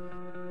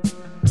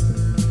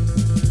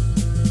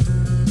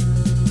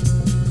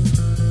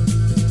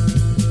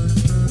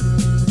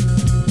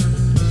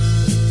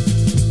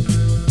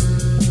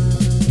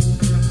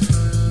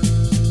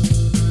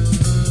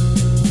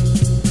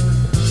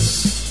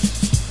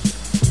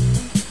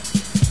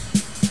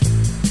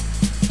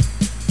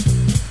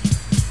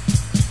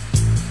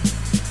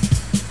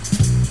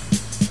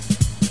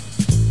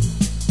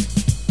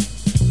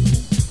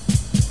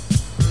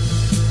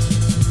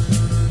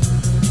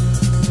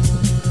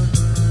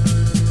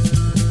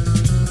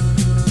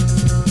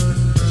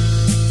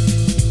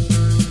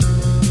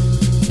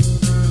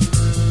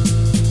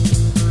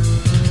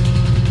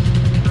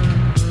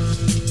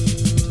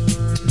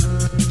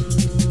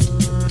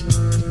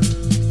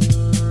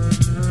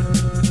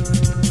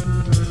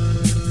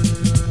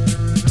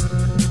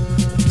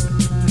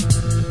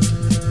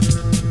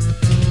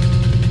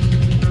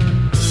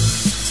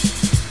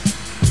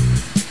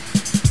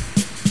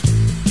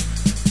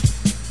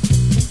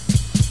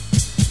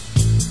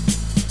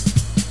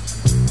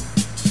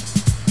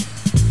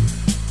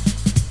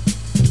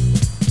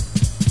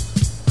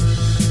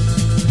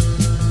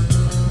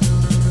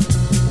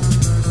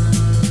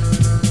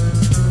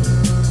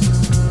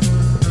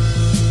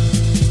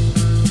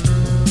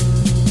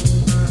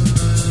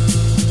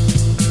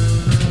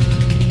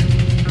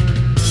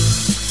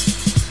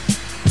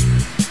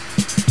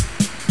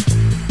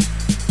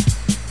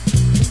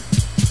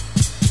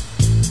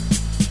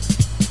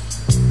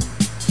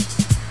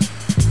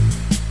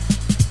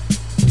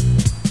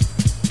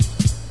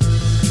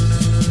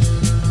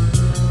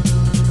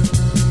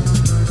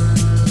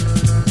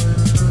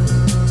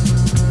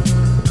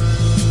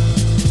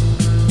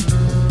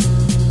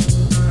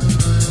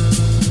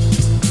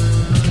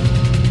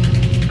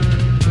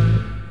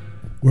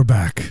 We're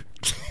back.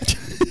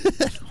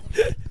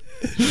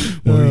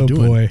 What are you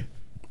doing? Boy.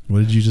 What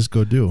did you just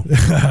go do?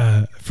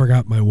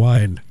 Forgot my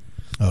wine.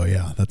 Oh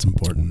yeah, that's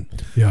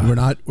important. Yeah. We're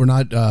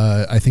not.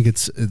 I think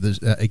it's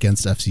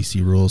against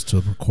FCC rules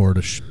to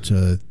record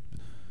to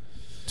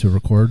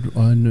record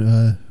on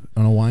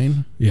a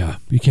wine. Yeah,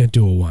 you can't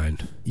do a wine,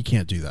 You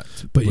can't do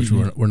that, But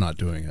we're not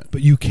doing it.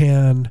 but you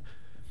can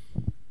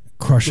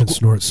crush and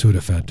snort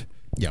Sudafed.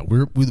 Yeah,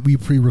 we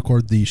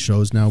pre-record these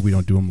shows now. We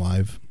don't do them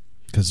live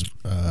because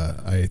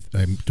I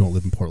don't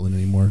live in Portland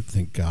anymore.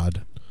 Thank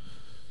God,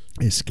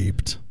 I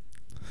escaped.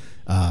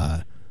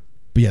 But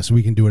yeah, so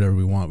we can do whatever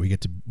we want. We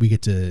get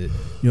to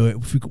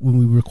when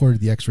we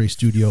recorded the X-Ray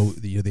Studio,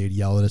 they'd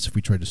yell at us if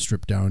we tried to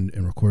strip down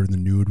and record in the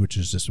nude, which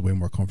is just way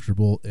more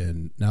comfortable.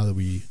 And now that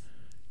we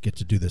get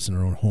to do this in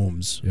our own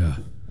homes, Yeah.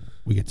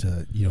 we get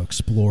to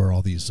explore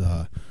all these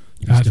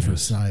Avenues. different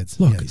sides.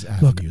 Look, these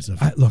avenues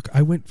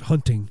I went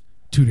hunting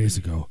 2 days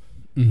ago.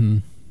 Mm-hmm.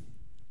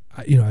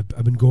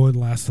 I've been going the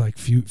last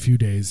few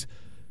days.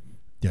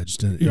 Yeah,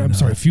 just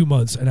a few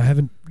months, and I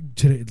haven't.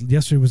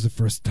 Yesterday was the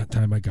first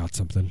time I got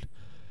something.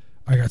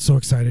 I got so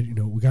excited.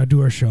 We got to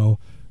do our show.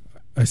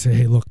 I say,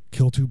 hey, look,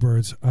 kill 2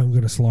 birds. I'm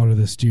going to slaughter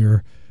this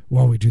deer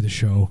while we do the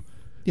show.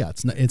 Yeah,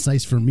 it's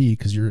nice for me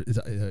because we're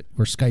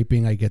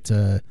Skyping. I get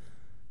to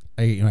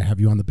I have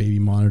you on the baby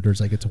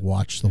monitors. I get to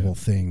watch the whole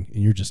thing,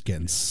 and you're just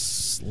getting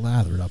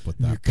slathered up with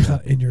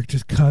that. And you're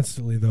just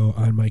constantly though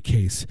on my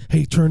case.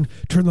 Hey, turn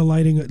the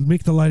lighting,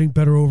 make the lighting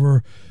better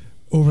over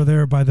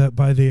there by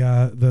the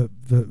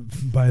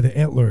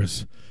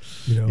antlers.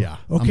 Yeah.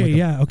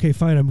 Okay. Okay.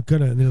 Fine. I'm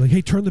gonna. And they're like,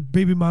 hey, turn the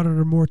baby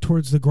monitor more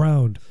towards the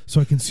ground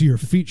so I can see your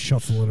feet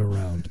shuffling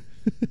around.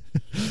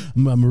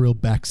 I'm a real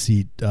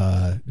backseat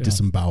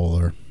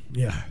disemboweler.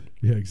 Yeah.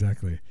 Yeah.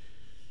 Exactly.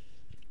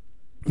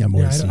 Yeah,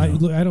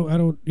 I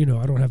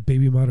don't have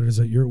baby monitors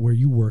at where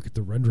you work at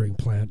the rendering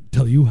plant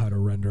tell you how to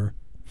render.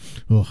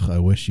 Ugh, I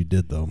wish you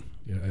did though.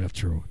 Yeah, that's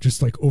true.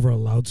 Just like over a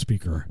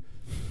loudspeaker.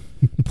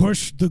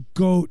 Push the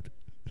goat.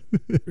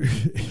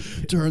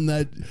 Turn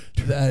that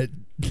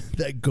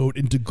goat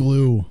into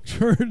glue.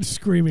 Turn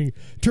screaming.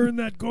 Turn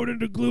that goat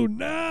into glue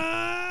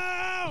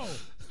now.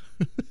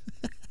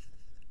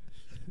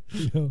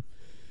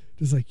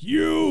 Just like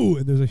you,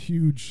 and there's a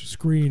huge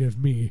screen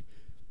of me.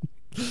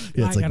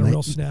 Yeah, I got a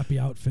real snappy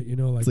outfit, it's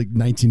like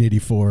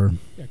 1984.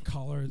 Yeah,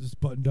 collar is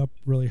buttoned up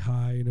really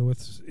high, with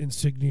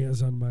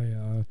insignias on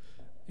my,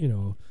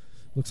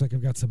 looks like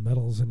I've got some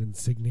medals and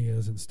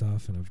insignias and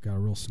stuff, and I've got a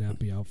real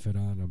snappy outfit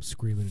on. I'm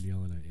screaming and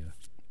yelling at you.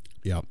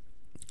 Yeah.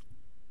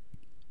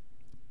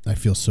 I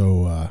feel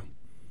so.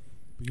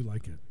 But you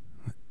like it.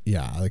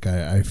 Yeah, like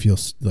I feel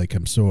like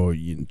I'm so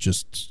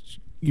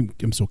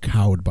I'm so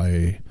cowed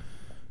by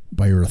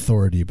your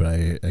authority, but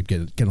I get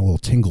a little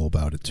tingle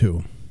about it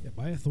too.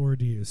 My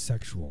authority is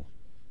sexual.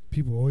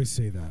 People always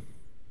say that.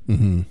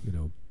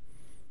 Mm-hmm.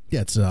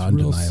 Yeah, it's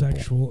undeniable. Real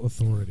sexual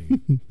authority.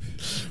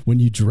 When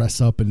you dress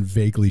up in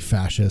vaguely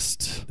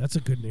fascist. That's a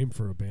good name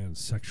for a band.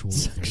 Sexual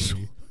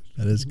authority.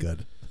 That is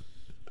good.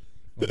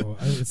 Although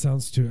it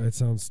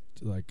sounds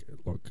like,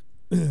 look,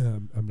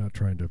 I'm not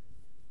trying to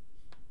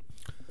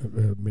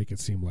make it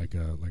seem like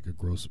a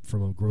gross,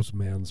 from a gross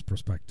man's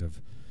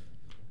perspective.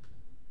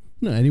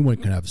 No, anyone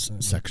can have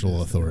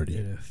sexual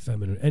authority.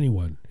 Feminine,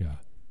 anyone, yeah.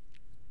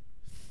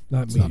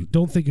 Not me.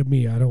 Don't think of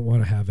me. I don't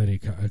want to have any,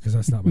 because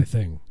that's not my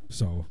thing.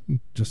 So,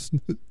 just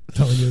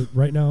telling you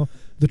right now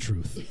the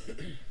truth.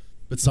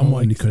 But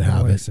someone could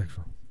have it.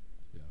 Sexual.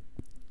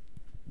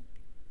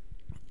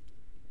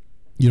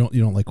 Yeah.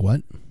 You don't like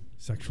what?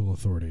 Sexual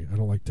authority. I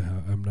don't like to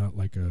have. I'm not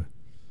like a,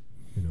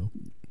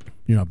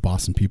 You're not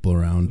bossing people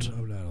around. I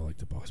don't like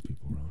to boss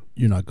people around.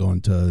 You're not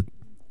going to.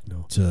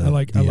 No. I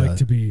like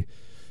to be,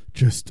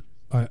 just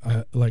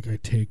I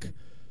take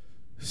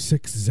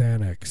 6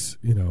 Xanax.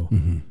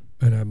 Mm-hmm.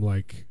 And I'm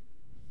like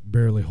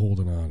barely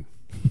holding on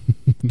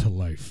to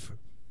life.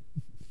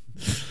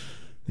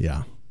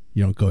 Yeah,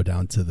 you don't go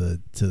down to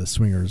the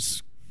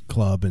swingers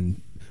club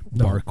and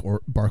bark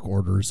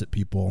orders at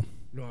people.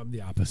 No, I'm the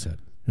opposite.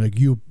 Like,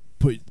 you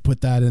put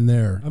that in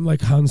there. I'm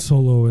like Han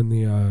Solo in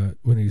the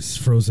when he's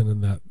frozen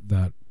in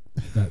that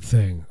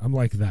thing. I'm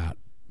like that.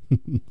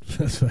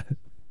 That's what.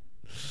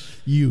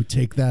 You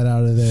take that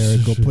out of there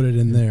and go put it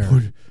in there.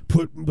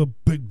 Put the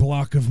big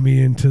block of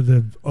me into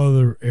the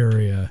other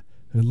area.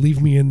 And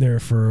leave me in there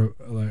for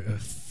like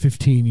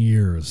 15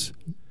 years.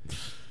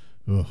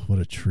 Oh, what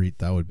a treat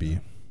that would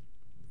be.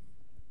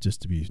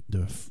 Just to be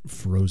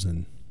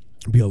frozen.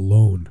 Be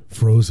alone,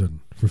 frozen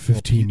for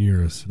 15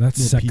 years.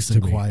 That's sex to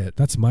me. Quiet.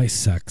 That's my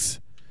sex.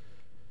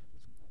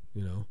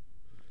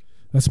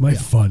 That's my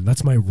fun.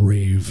 That's my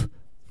rave.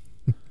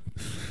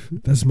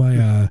 That's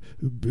my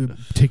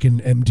taking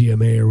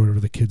MDMA or whatever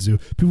the kids do.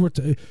 People were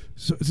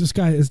so this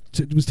guy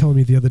was telling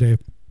me the other day,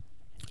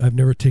 I've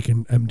never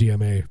taken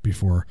MDMA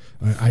before.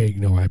 I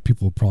know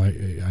people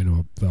probably, I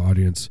know the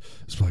audience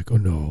is like, oh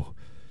no,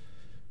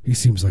 he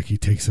seems like he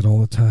takes it all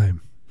the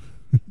time.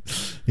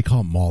 They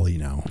call it Molly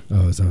now.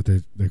 Oh, is that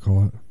what they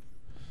call it?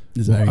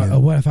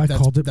 What if I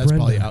called it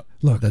Brenda?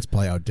 Look, that's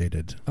probably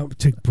outdated. I would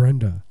take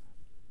Brenda.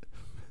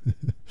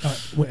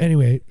 Well,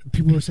 anyway,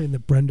 people were saying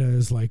that Brenda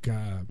is like,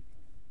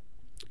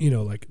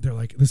 like they're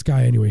like, this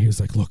guy anyway, he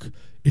was like, look,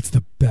 it's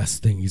the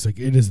best thing. He's like,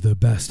 it is the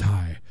best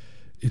high.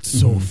 It's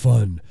so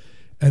fun.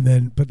 And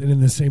then, but then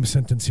in the same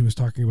sentence, he was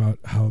talking about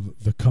how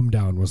the come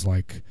down was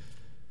like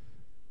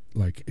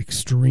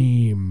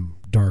extreme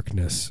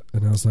darkness,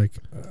 and I was like,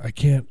 I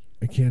can't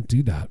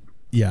do that.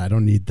 Yeah, I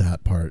don't need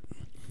that part.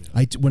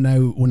 Yeah. When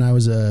I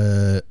was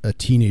a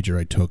teenager,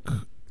 I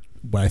took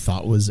what I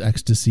thought was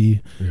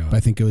ecstasy. Yeah. But I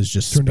think it was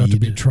just turned speed. out to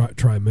be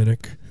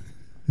Triminic.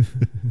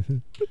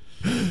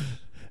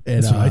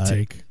 That's what I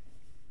take.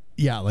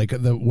 Yeah, like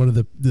one of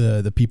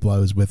the people I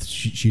was with,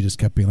 she just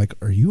kept being like,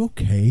 "Are you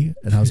okay?"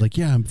 And I was like,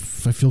 "Yeah,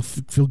 I feel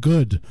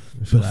good."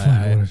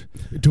 But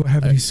do I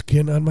have any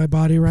skin on my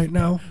body right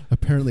now?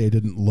 Apparently, I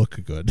didn't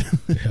look good.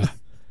 Yeah.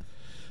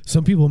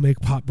 Some people make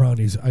pot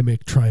brownies. I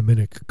make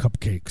Triminic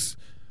cupcakes.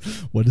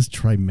 What is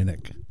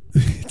Triminic?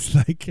 It's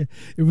like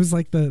it was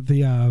like the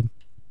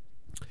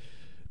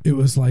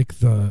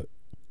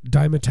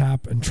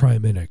Dimetap and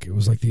Triminic. It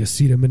was like the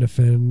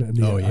acetaminophen and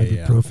the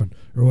ibuprofen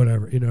or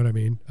whatever. You know what I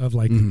mean? Of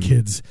like the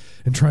kids.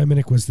 And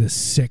Triminic was this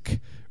sick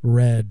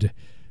red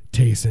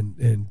taste,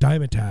 and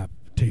Dimetap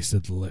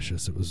tasted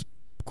delicious. It was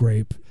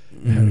grape.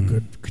 It had a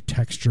good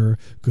texture,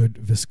 good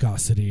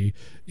viscosity.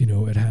 You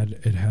know, it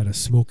had a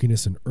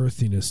smokiness and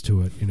earthiness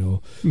to it. You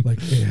know, like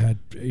it had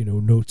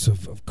notes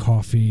of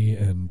coffee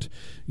and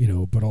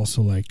but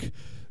also like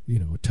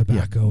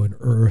tobacco and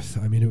earth.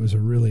 I mean, it was a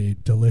really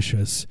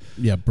delicious.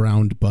 Yeah,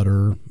 browned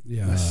butter.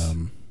 Yes.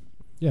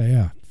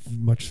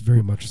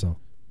 Very much so.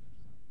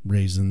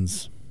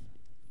 Raisins.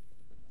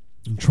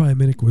 And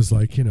Triaminic was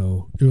like it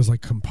was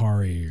like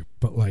Campari,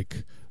 but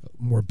like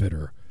more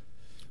bitter.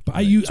 But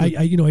I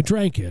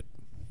drank it.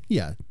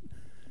 Yeah, I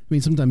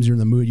mean, sometimes you're in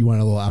the mood. You want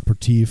a little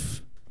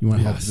aperitif. You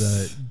want to help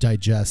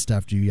digest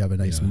after you have a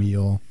nice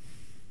meal.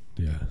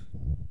 Yeah,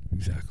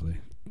 exactly.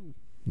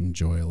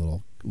 Enjoy a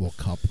little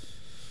cup.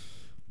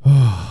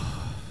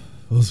 Oh,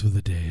 those were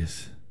the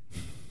days.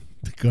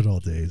 The good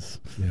old days.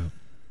 Yeah.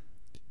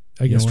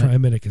 I guess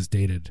Triaminic is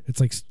dated.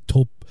 It's like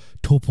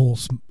Topol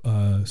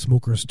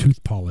smoker's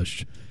tooth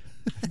polish.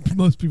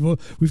 Most people,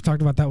 we've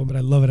talked about that one, but I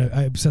love it.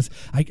 I obsess.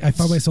 I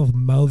found myself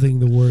mouthing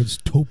the words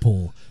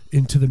Topol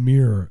into the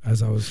mirror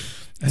as I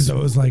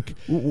was like,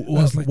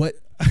 what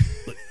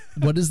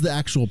is the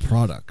actual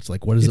product?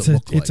 Like, what does it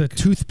look like? It's a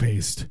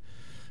toothpaste.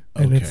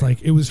 And it's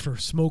like, it was for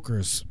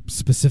smokers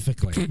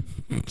specifically.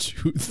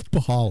 Tooth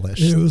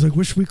polish. And it was like,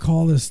 what should we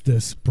call this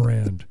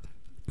brand?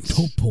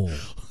 Topol.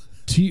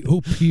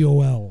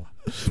 Topol.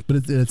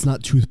 But it's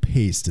not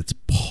toothpaste. It's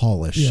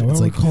polish. Yeah, it's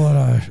like, call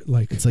it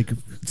it's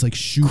like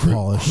shoe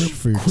polish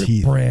for your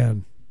teeth.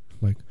 Brand,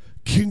 like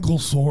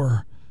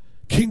Kinglesore's,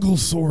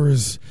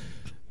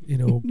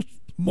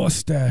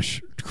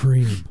 mustache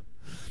cream.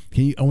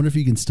 I wonder if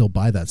you can still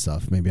buy that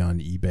stuff, maybe on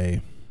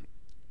eBay,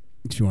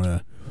 if you want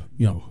to,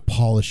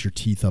 polish your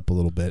teeth up a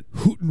little bit.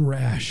 Hoot and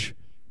Rash.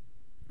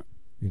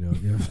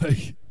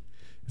 Like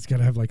it's got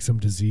to have like some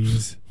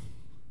disease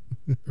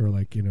or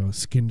like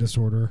skin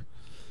disorder.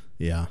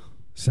 Yeah.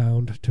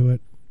 Sound to it.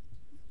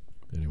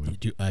 Anyway,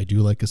 I do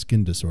like a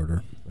skin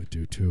disorder. I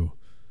do too.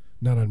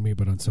 Not on me,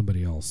 but on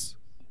somebody else.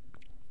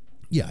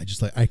 Yeah, I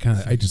just like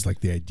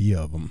the idea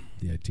of them.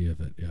 The idea of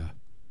it, yeah.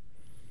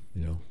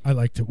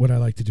 What I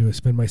like to do is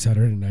spend my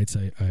Saturday nights.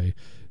 I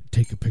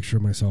take a picture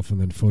of myself and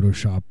then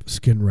Photoshop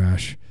skin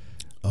rash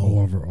all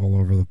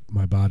over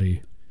my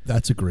body.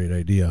 That's a great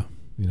idea.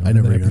 I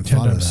never even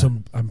thought of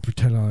that. I'm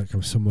pretending like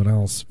I'm someone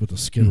else with a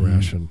skin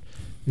rash, and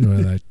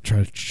and I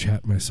try to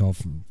chat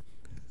myself. And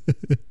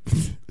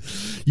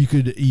you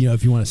could,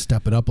 if you want to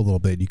step it up a little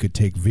bit, you could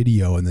take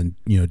video and then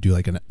do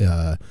like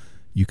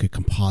you could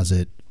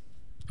composite.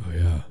 Oh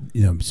yeah.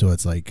 So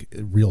it's like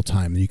real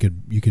time. You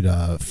could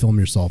film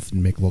yourself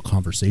and make little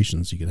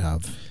conversations you could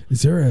have.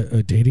 Is there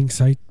a dating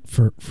site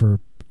for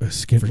a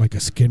skin, like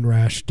a skin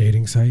rash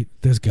dating site?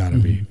 There's got to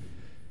be.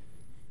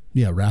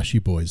 Yeah,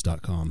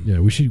 rashyboys.com. Yeah,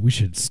 we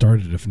should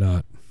start it if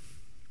not.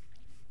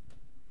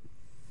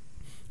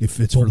 If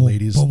it's for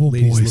ladies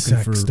looking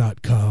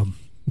BubbleBoySex.com.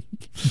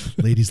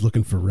 Ladies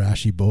looking for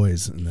rashy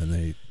boys, and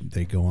then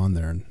they go on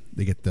there and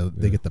they get the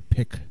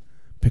pick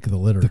of the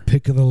litter. The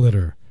pick of the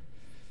litter.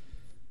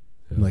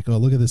 I'm like, oh,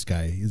 look at this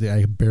guy.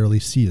 I barely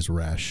see his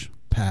rash.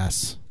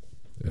 Pass.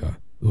 Yeah.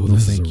 Oh,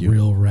 this is a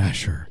real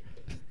rasher.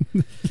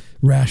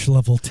 Rash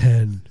level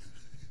 10.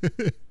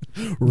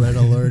 Red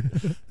alert.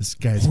 This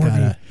guy's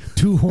got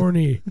too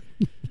horny.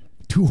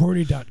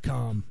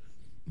 Toohorny.com.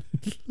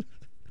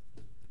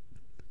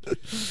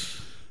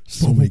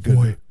 So many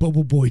good.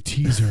 Bubble Boy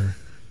teaser.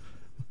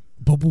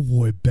 Bubble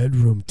Boy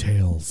bedroom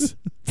tales.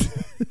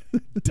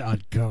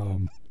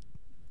 .com.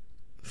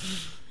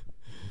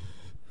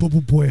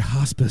 Bubble Boy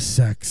hospice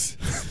sex.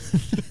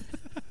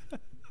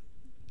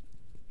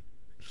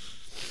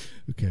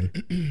 Okay.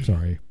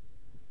 Sorry.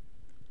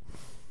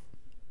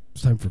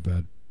 It's time for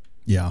bed.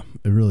 Yeah,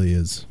 it really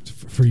is.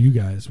 For you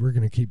guys, we're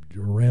going to keep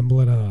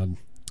rambling on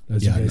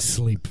as you guys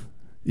sleep.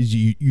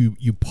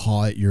 You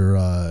paw at your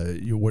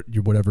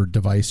whatever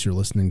device you're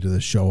listening to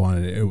the show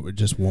on, it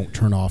just won't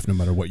turn off no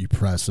matter what you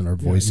press, and our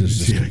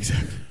voices just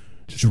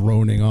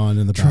droning on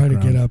in the background.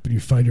 Trying to get up, and you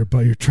find your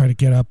butt. You're trying to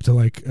get up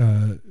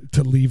to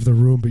to leave the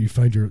room, but you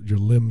find your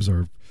limbs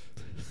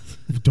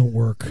don't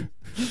work.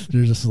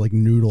 They're just like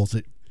noodles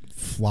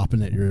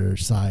flopping at your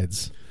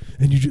sides.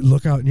 And you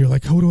look out and you're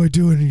like, what do I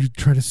do? And you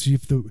try to see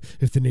if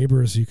the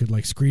neighbors, you could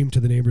like scream to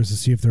the neighbors to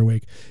see if they're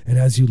awake. And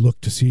as you look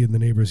to see in the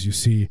neighbors, you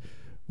see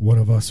one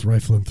of us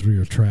rifling through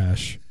your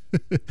trash.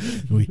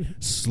 We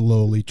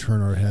slowly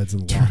turn our heads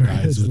and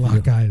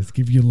lock eyes.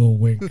 Give you a little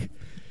wink.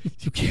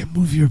 You can't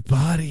move your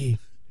body.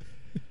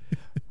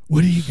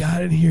 What do you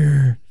got in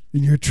here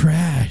in your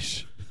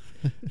trash?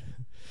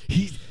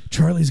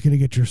 Charlie's going to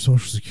get your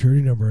social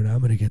security number, and I'm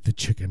going to get the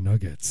chicken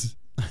nuggets.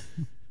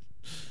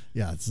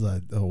 Yeah, it's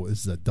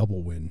a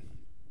double win.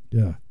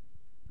 Yeah,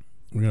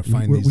 we're gonna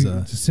find these.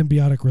 It's a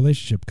symbiotic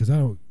relationship because I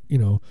don't,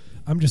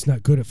 I'm just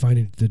not good at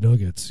finding the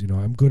nuggets.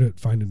 I'm good at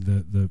finding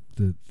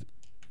the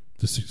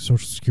social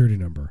security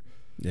number.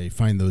 Yeah, you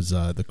find those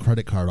the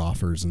credit card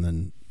offers and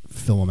then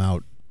fill them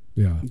out.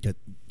 Yeah, get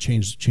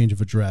change of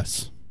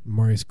address.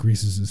 Marius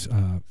greases his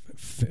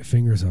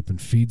fingers up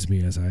and feeds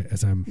me as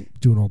I'm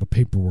doing all the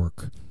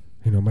paperwork.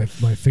 My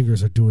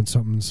fingers are doing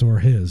something, so are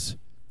his.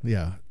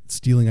 Yeah.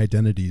 stealing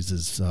identities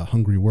is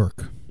hungry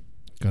work.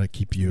 Got to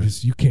keep you.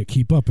 Because you can't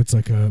keep up. It's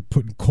like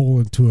putting coal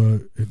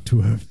into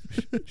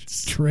a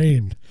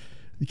train.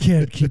 You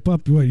can't keep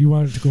up. What, you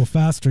want it to go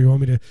faster? You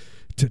want me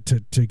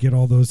to get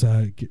all those?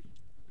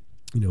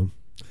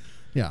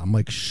 Yeah, I'm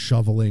like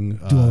shoveling.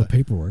 Do all the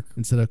paperwork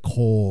instead of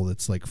coal.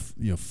 It's like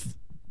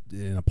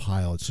in a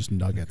pile. It's just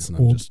nuggets, and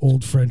I'm just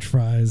old French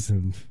fries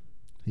and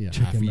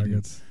chicken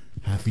nuggets,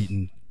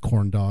 half-eaten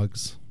corn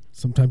dogs.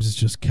 Sometimes it's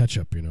just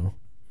ketchup,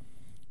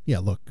 Yeah,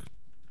 look,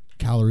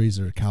 calories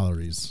are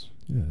calories.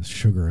 Yeah, there's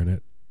sugar in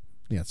it.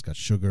 Yeah, it's got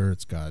sugar.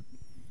 It's got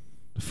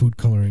the food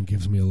coloring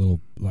gives me a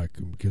little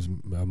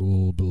I'm a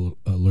little bit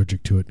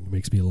allergic to it. It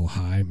makes me a little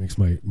high. It makes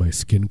my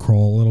skin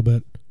crawl a little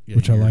bit,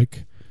 which I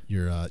like.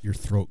 Your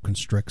throat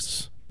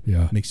constricts.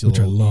 Yeah, makes you which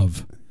I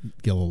love.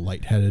 Get a little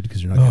lightheaded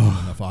because you're not getting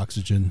enough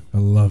oxygen. I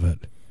love it.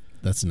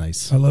 That's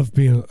nice. I love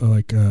being a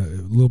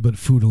little bit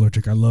food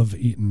allergic. I love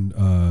eating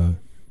a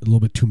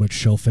little bit too much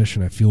shellfish,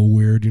 and I feel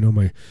weird.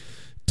 My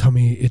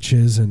tummy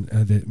itches, and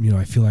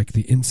I feel like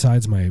the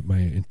insides, my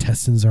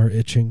intestines are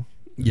itching.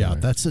 Yeah,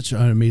 that's such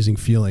an amazing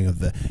feeling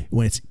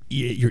when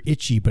you're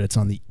itchy, but it's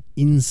on the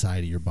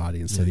inside of your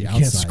body instead of the outside.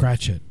 You can't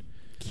scratch it.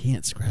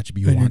 Can't scratch it,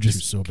 but you want to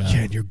so bad.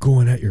 Yeah, and you're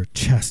going at your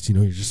chest.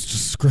 You're just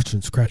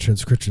scratching,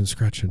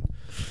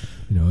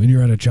 and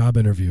you're at a job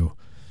interview.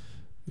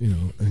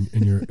 And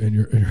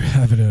you're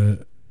having a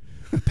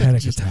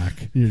panic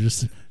attack. You're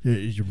just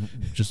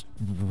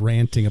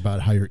ranting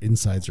about how your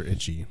insides are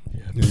itchy.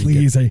 Yeah,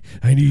 please, I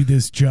need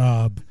this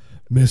job,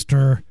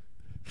 mister.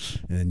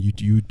 And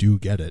you do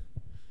get it.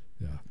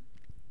 Yeah.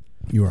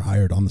 You are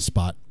hired on the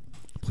spot.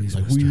 Please,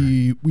 like,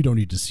 mister. We don't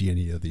need to see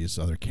any of these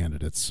other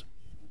candidates.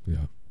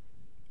 Yeah.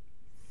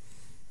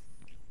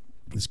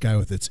 This guy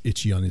with it's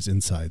itchy on his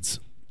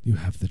insides. You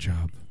have the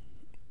job.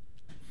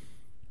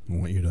 I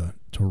want you to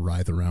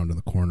writhe around in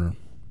the corner.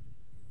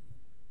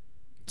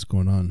 What's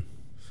going on?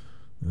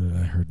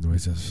 I heard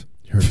noises.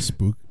 You heard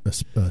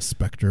a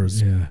specter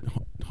was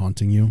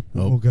haunting you.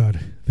 Oh God,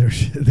 there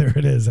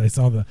it is. I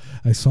saw it.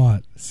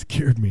 It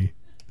scared me.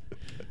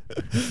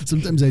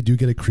 Sometimes I do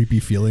get a creepy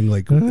feeling,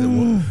 like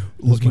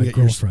looking at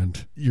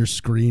your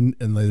screen,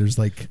 and there's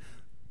just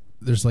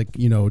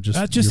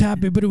that just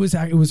happened. But it was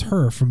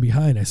her from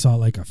behind. I saw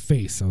like a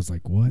face. I was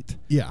like, what?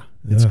 Yeah,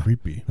 it's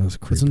creepy. That was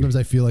creepy. But sometimes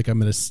I feel like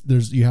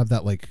you have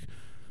that, like,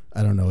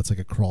 I don't know, it's like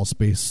a crawl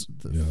space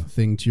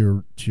thing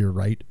to your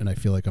right, and I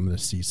feel like I'm going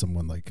to see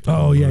someone like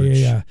emerge.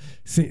 Yeah.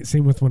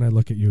 Same with when I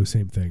look at you.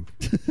 Same thing.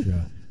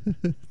 Yeah.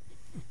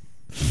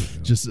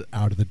 Just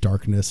out of the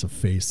darkness, a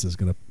face is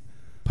going to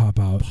pop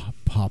out.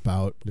 Pop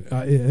out.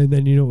 And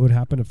then you know what would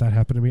happen if that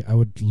happened to me? I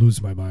would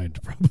lose my mind,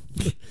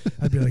 probably.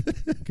 I'd be like,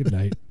 good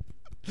night.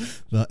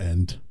 The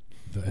end.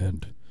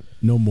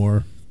 No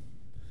more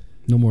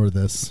of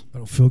this. I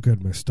don't feel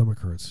good. My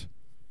stomach hurts.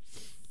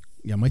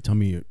 Yeah, my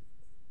tummy.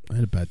 I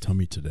had a bad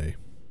tummy today,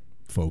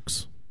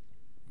 folks.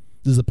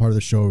 This is the part of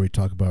the show where we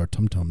talk about our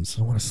tum-tums.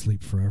 I want to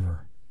sleep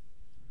forever.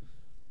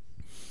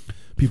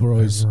 People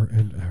always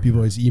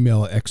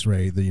email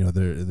X-Ray. They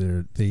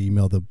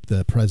email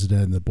the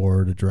president and the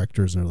board of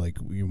directors, and they're like,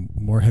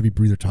 more heavy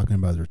breather talking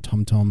about their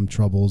tum-tum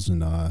troubles,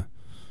 and I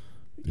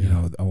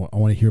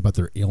want to hear about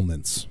their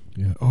ailments.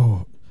 Yeah.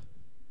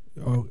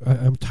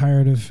 I'm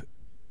tired of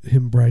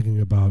him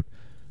bragging about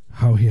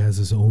how he has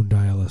his own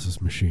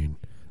dialysis machine.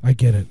 I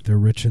get it. They're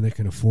rich and they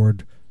can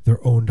afford their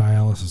own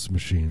dialysis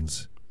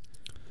machines.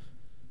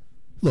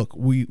 Look,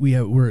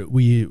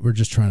 we're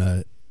just trying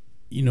to,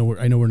 I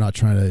know we're not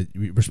trying to,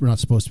 we're not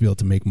supposed to be able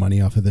to make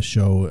money off of this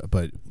show,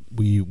 but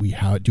we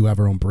do have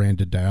our own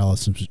branded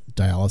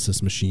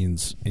dialysis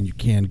machines, and you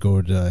can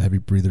go to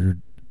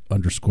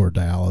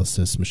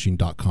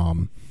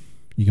heavybreather_dialysismachine.com.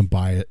 You can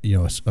buy it.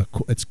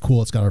 It's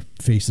cool. It's got our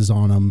faces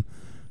on them.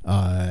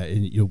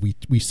 And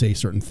we say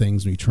certain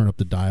things when you turn up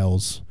the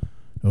dials.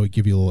 We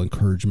give you a little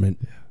encouragement.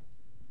 Yeah.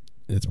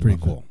 It's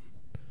pretty cool.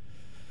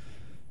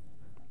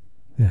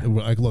 Yeah.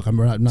 Like, look, I'm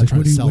not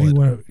trying to sell it.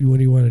 What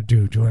do you want to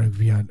do? Do you want to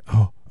be on?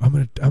 Oh,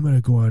 I'm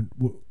gonna go on.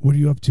 What are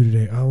you up to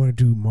today? I want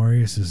to do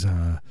Marius's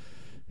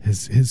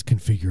his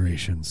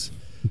configurations,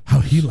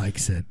 how he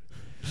likes it.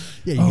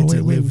 Yeah. You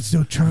wait.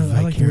 So Charlie,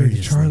 I like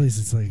the Charlie's.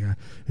 It's like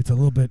it's a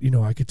little bit.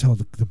 I could tell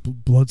the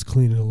blood's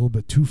cleaning a little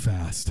bit too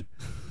fast.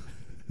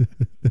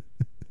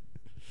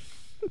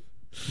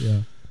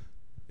 Yeah.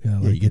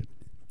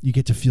 You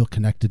get to feel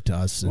connected to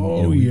us.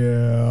 And,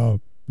 yeah.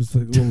 It's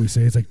like what we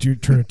say. It's like,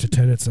 turn it to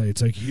 10. It's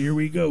like, here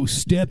we go.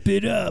 Step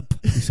it up.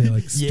 We say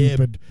like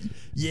stupid,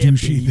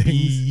 douchey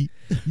things.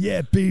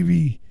 Yeah,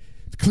 baby.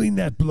 Clean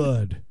that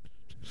blood.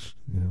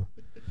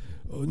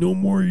 Oh, no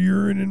more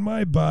urine in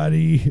my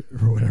body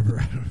or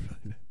whatever.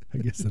 I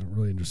guess I don't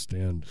really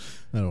understand.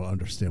 I don't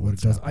understand what it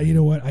does. You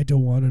know what? I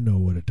don't want to know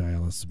what a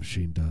dialysis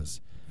machine does.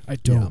 I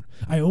don't.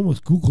 Yeah. I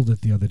almost Googled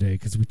it the other day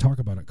because we talk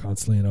about it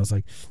constantly, and I was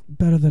like,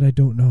 better that I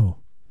don't know.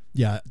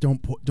 Yeah,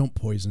 don't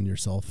poison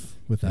yourself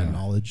with that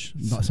knowledge.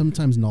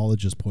 Sometimes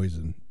knowledge is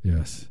poison.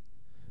 Yes.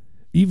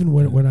 Even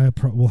when I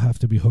will have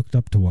to be hooked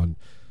up to one.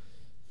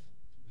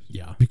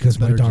 Yeah. Because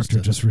my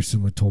doctor just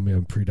recently told me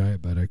I'm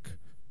pre-diabetic.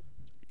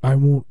 I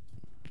won't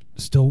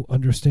still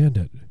understand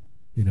it.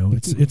 You know,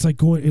 it's like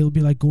going. It'll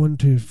be like going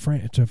to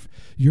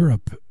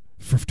Europe,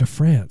 to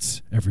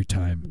France every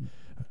time.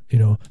 You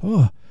know,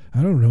 oh,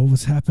 I don't know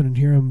what's happening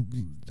here.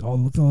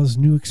 Look at all those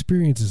new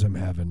experiences I'm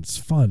having. It's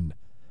fun.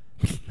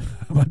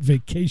 I'm on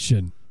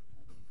vacation.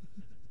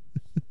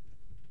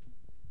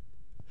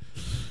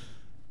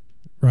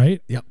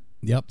 Right? Yep.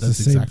 That's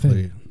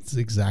exactly. It's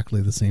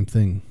exactly the same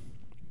thing.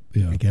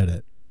 Yeah, I get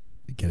it.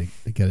 I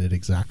get it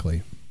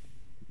exactly.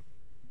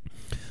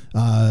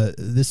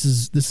 This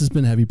has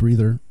been Heavy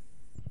Breather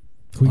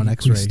on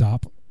X-Ray. Can we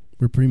stop?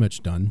 We're pretty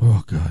much done.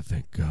 Oh God,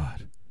 thank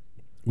God.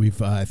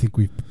 I think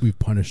we've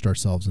punished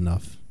ourselves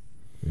enough.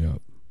 Yeah.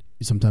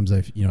 Sometimes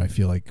I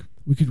feel like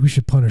we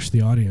should punish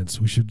the audience.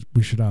 We should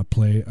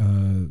play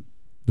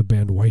the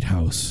band White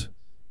House.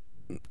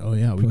 Oh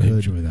yeah, we could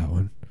enjoy that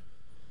one.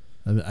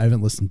 I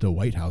haven't listened to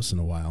White House in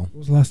a while. When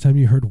was the last time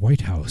you heard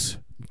White House?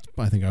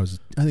 I think I was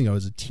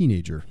a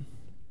teenager.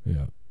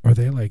 Yeah. Are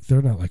they like?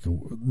 They're not like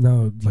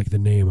now. Like the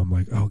name, I'm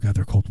like, oh God,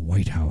 they're called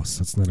White House.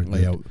 That's not a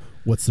good. Yeah.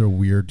 What's their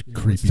weird,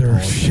 creepy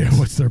politics? Yeah.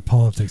 What's their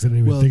politics? I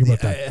didn't even think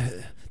about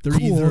that. They're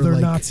either they're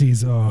like,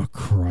 Nazis. Oh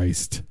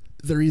Christ.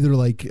 They're either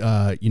like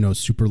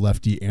super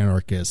lefty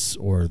anarchists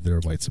or they're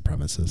white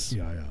supremacists.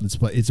 Yeah.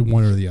 It's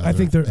one or the other.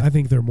 I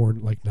think they're more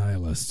like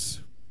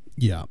nihilists.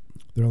 Yeah.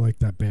 They're like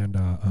that band.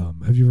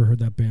 Have you ever heard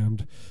that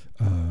band,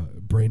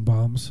 Brain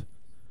Bombs?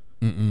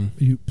 Mm-mm.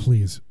 You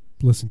please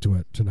listen to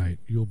it tonight.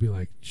 You'll be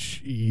like,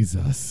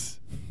 Jesus.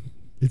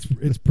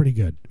 It's pretty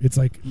good. It's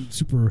like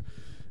super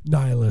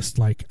nihilist,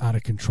 like out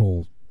of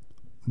control,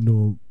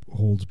 no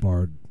holds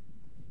barred.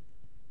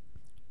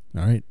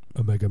 All right,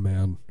 Omega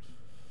Man.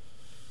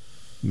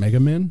 Mega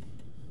Man.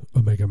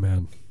 Omega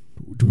Man.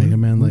 Mega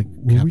Man, like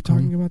were we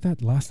talking about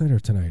that last night or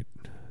tonight?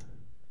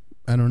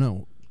 I don't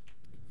know.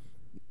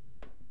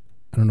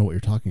 I don't know what you're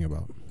talking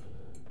about.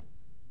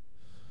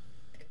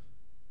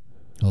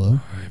 Hello?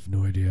 I have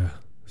no idea.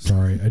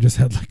 Sorry. I just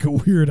had like a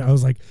weird... I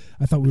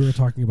thought we were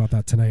talking about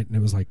that tonight, and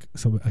it was like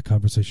a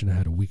conversation I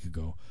had a week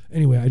ago.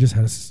 Anyway, I just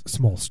had a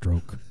small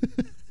stroke.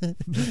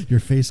 Your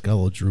face got a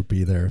little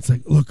droopy there. It's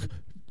like, look,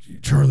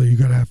 Charlie, you're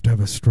going to have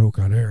a stroke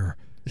on air.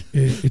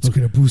 It's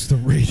going to boost the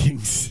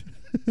ratings.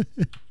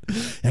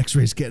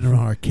 X-Ray's getting on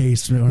our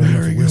case. We don't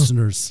have enough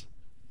listeners.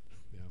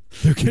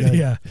 They're kidding.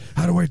 Yeah.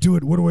 How do I do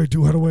it? What do I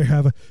do? How do I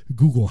have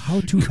Google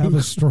how to have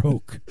a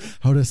stroke?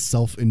 How to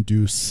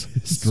self-induce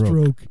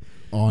stroke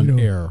on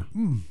air.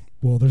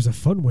 Well, there's a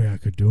fun way I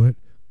could do it.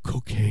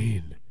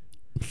 Cocaine.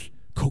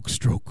 Coke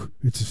stroke.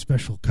 It's a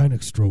special kind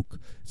of stroke.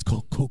 It's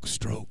called Coke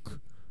stroke.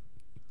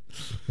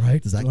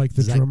 Right? Like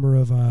the drummer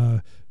of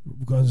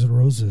Guns N'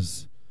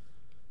 Roses.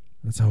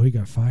 That's how he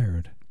got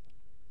fired.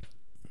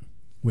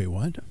 Wait,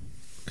 what?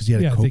 Because he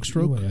had a Coke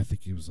stroke? I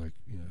think he was like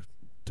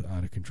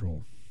out of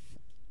control.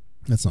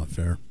 That's not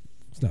fair.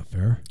 It's not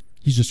fair.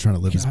 He's just trying to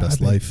live his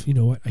best life. You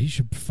know what? He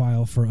should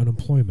file for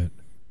unemployment.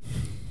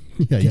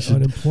 Yeah, get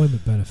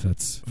unemployment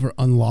benefits. For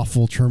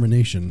unlawful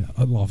termination.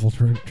 Yeah, unlawful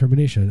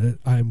termination.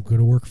 I'm going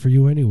to work for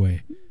you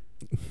anyway.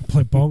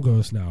 Play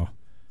bongos now.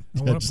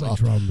 I want to play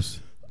drums.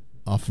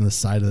 Off on the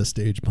side of the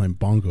stage playing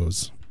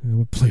bongos. I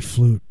want to play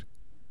flute.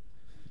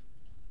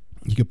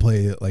 You could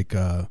play like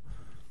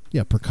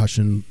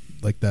percussion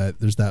like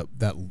that. There's that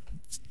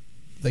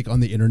like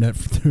on the internet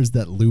there's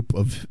that loop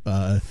of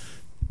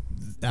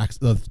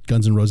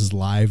Guns N' Roses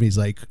live, and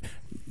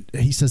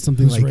he says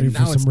something who's ready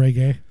for some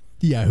reggae.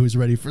 Yeah, who's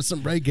ready for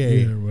some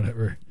reggae or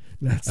whatever.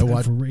 That's for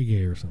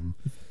reggae or something.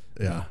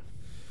 Yeah,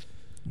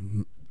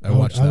 I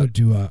would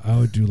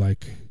do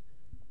like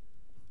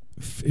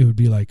it would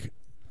be like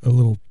a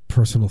little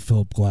personal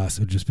Philip Glass.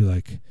 It would just be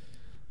like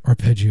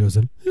arpeggios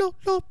and blah,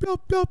 blah, blah,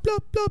 blah, blah,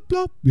 blah,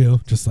 blah. You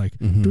know, just like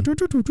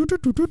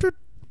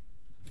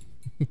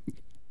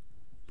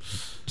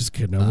just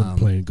kidding. I wouldn't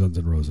play in Guns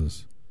N'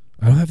 Roses.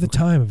 I don't have the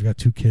time. I've got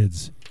 2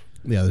 kids.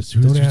 Yeah,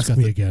 don't ask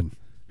me again.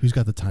 Who's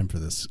got the time for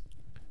this?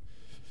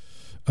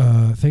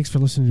 Thanks for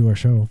listening to our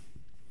show.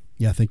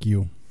 Yeah, thank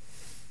you.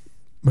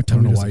 My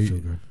tummy doesn't feel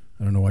good.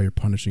 I don't know why you're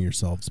punishing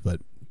yourselves,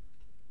 but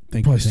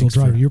thank you. Probably still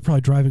driving. You're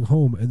probably driving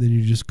home, and then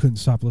you just couldn't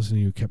stop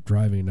listening. You kept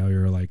driving. Now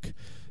you're like,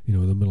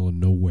 in the middle of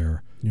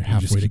nowhere. You're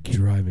halfway to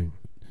driving.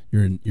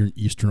 You're in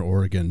Eastern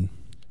Oregon,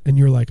 and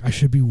you're like, I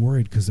should be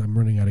worried because I'm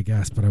running out of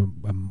gas, but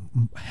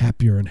I'm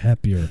happier and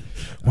happier.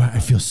 Wow, I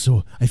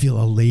feel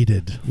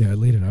elated. Yeah,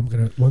 elated. I'm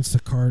gonna once the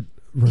car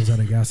runs out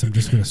of gas, I'm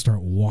just gonna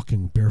start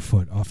walking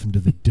barefoot off into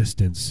the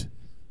distance.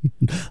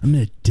 I'm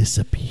gonna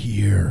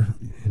disappear.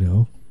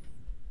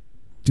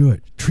 Do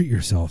it. Treat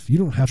yourself. You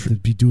don't have to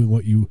be doing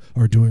what you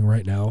are doing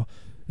right now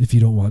if you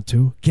don't want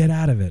to. Get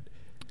out of it.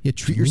 Yeah,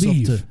 treat yourself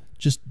to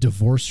just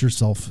divorce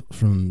yourself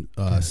from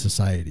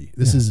society.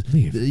 This is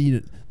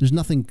there's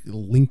nothing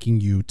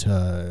linking you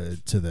to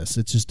this.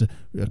 It's just a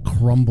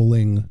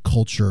crumbling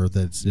culture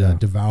that's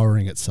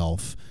devouring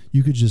itself.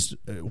 You could just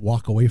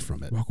walk away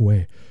from it. Walk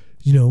away.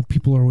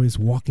 People are always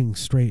walking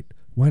straight.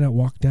 Why not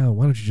walk down?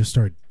 Why don't you just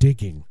start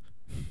digging?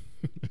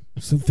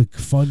 Something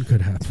fun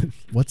could happen.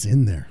 What's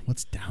in there?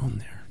 What's down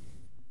there?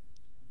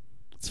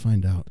 Let's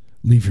find out.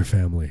 Leave your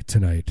family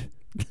tonight.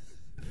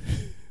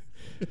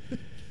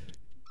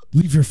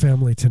 Leave Your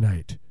Family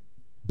Tonight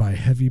by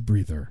Heavy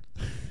Breather.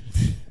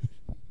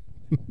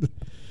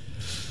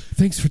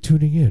 Thanks for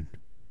tuning in.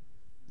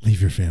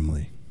 Leave your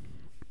family.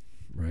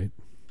 Right?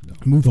 No,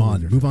 Move don't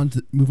on. leave your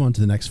Move on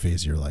to the next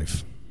phase of your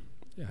life.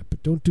 Yeah,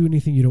 but don't do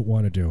anything you don't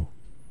want to do.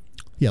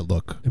 Yeah,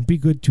 look. And be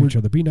good to each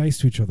other. Be nice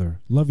to each other.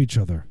 Love each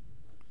other.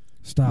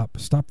 Stop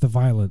the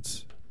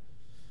violence.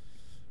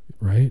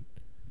 Right?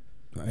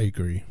 I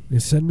agree.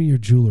 And send me your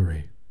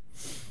jewelry.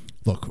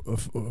 Look,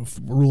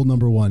 rule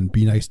number 1,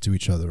 be nice to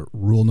each other.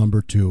 Rule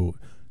number 2,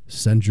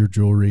 send your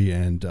jewelry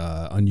and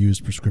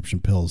unused prescription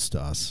pills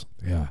to us.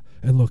 Yeah.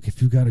 And look,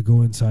 if you got to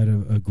go inside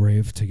a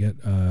grave to get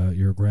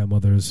your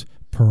grandmother's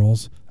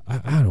pearls,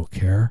 I don't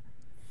care.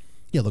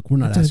 Yeah, look, we're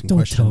not asking don't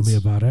questions. Don't tell me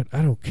about it.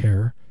 I don't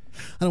care.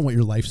 I don't want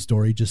your life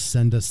story. Just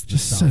send us the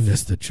stuff. Send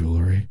us the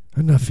jewelry.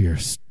 Enough of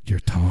your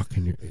talk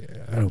and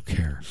I don't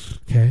care.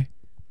 Okay?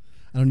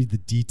 I don't need the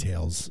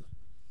details.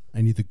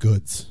 I need the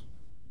goods.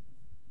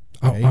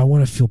 Okay? I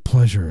want to feel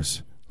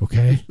pleasures.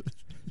 Okay?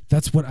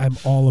 That's what I'm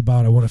all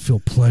about. I want to feel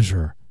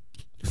pleasure.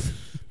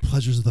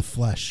 Pleasures of the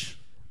flesh.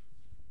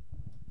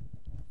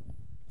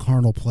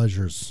 Carnal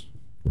pleasures.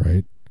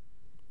 Right?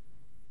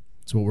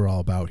 That's what we're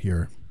all about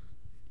here.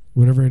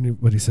 Whenever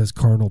anybody says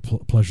carnal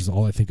pleasures,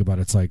 all I think about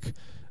it's like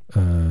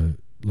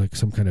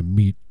some kind of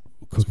meat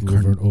cooking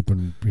over an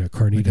open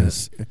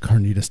carnitas. Like a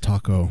carnitas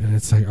taco. And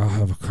it's like, I'll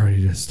have a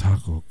carnitas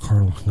taco,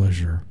 carnal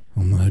pleasure.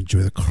 I'm going to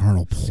enjoy the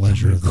carnal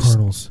pleasure of this.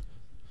 Carnals.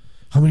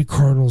 How many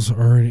carnals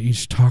are in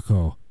each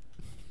taco?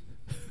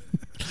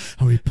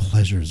 How many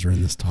pleasures are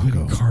in this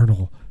taco?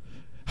 Carnal.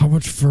 How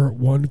much for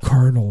one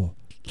carnal?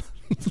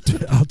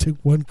 I'll take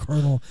one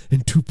carnal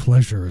and 2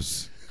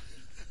 pleasures.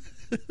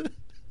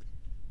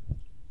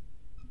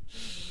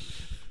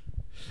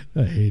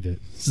 I hate it.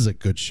 This is a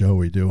good show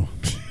we do.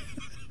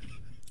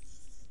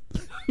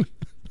 I'm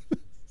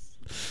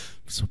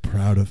so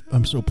proud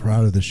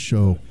of this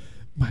show.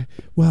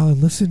 Well, I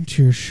listened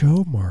to your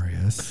show,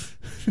 Marius.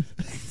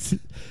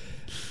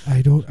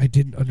 I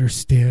didn't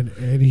understand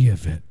any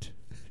of it.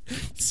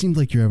 It seemed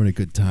like you're having a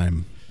good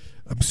time.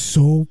 I'm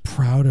so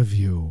proud of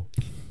you.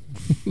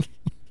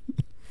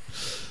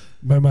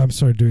 My mom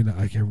started doing that.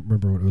 I can't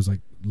remember what it was,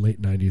 like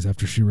late 90s,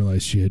 after she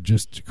realized she had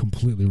just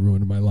completely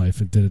ruined my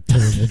life and did a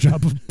terrible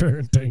job of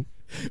parenting.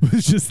 It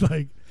was just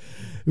like,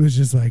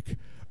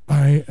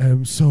 I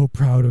am so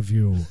proud of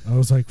you. I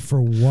was like, for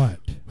what?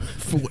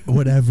 For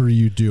whatever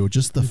you do,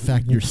 just the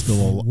fact you're still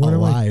alive. What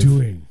am I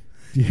doing?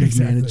 Yeah,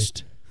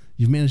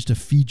 you've managed to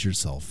feed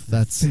yourself.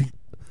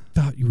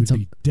 Thought you would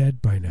be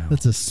dead by now.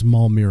 That's a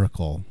small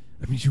miracle.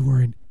 I mean, you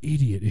were an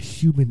idiot, a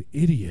human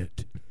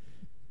idiot.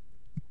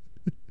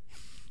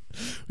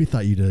 We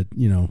thought you'd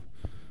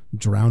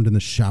drowned in the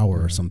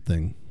shower or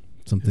something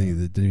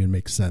that didn't even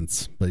make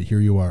sense. But here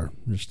you are.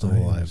 You're still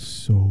alive. I'm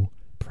so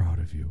proud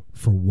of you.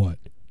 For what?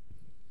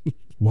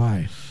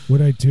 Why?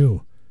 What'd I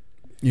do?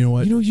 You know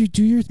what? You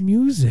do your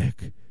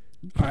music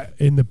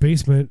in the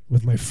basement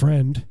with my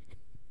friend.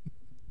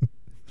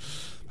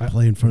 I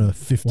play in front of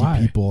 50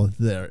 people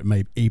there at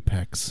my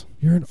apex.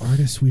 You're an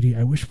artist, sweetie.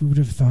 I wish we would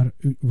have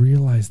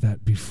realized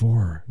that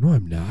before. No,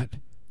 I'm not.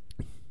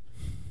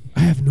 I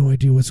have no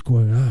idea what's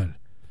going on.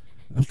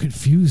 I'm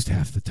confused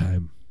half the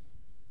time.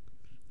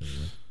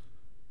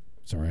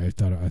 Sorry, I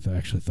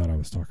actually thought I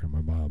was talking to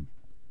my mom.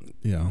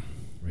 Yeah,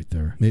 right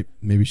there.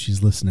 Maybe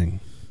she's listening.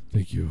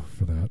 Thank you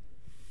for that.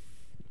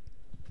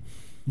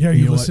 Yeah, are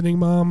you listening,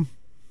 Mom?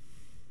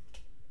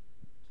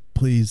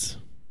 Please,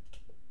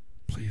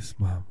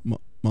 Mom.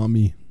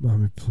 Mommy,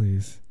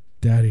 please.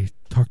 Daddy,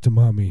 talk to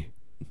Mommy.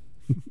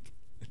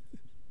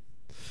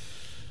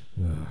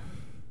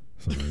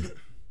 Sorry.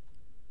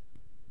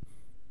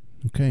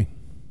 Okay.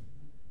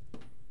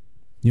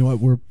 You know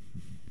what?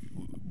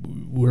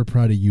 We're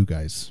proud of you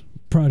guys.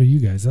 Proud of you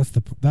guys. That's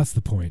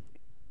the point.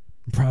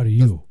 I'm proud of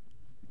you.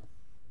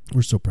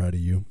 We're so proud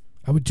of you.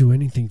 I would do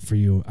anything for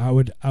you. I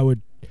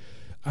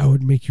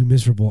would make you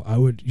miserable.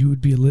 You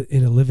would be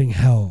in a living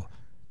hell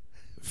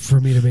for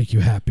me to make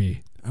you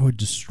happy. I would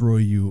destroy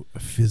you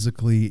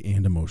physically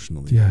and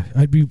emotionally. Yeah,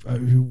 I'd be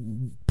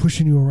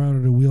pushing you around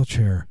in a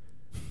wheelchair.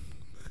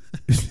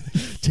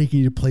 Taking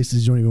you to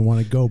places you don't even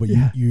want to go, but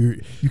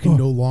you can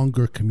no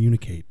longer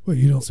communicate. Well,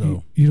 you don't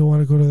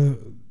want to go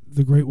to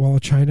the Great Wall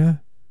of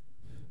China?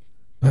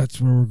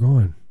 That's where we're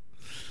going.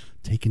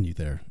 Taking you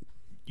there.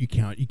 You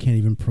can't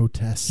even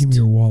protest. Give me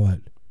your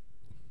wallet.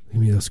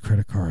 Give me those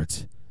credit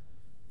cards.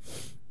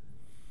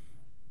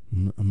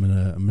 I'm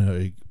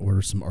gonna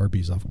order some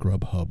Arby's off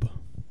Grubhub.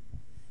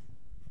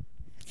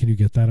 Can you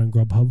get that on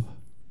Grubhub?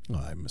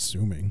 I'm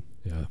assuming.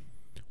 Yeah.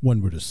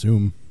 One would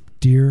assume.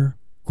 Dear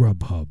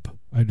Grubhub.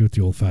 I do it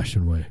the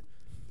old-fashioned way.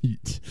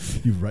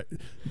 You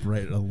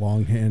write a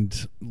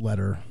longhand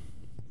letter.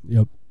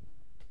 Yep.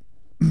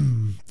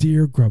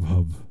 Dear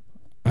Grubhub,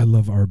 I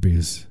love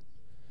Arby's.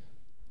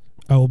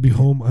 I will be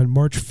home on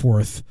March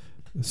 4th,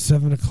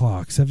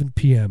 7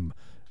 p.m.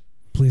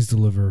 Please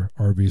deliver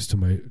Arby's to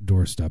my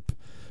doorstep.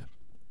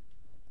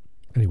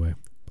 Anyway,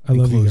 I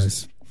love you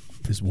guys.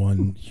 Is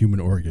one human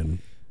organ.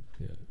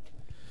 Yeah.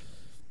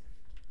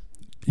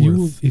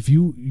 worth. if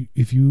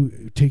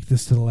you take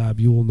this to the lab,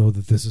 you will know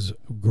that this is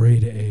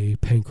grade A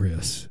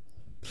pancreas.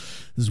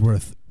 This is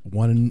worth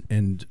 1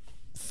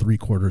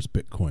 3/4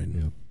 Bitcoin.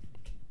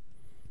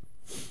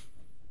 Yeah.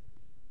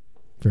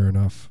 Fair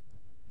enough.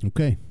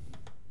 Okay.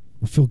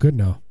 I feel good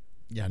now.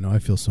 Yeah, no, I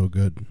feel so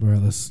good. All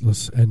right,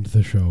 let's end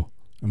the show.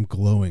 I'm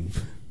glowing.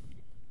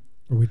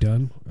 Are we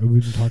done? Have we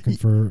been talking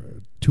for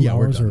 2 Yeah,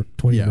 we're hours or done.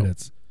 20 Yeah.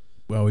 minutes?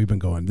 Well, we've been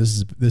going.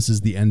 This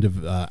is the end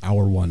of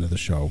hour 1 of the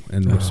show,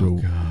 and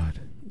God!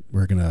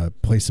 we're gonna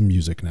play some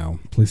music now.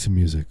 Play some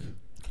music.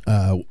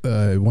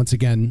 Once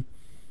again,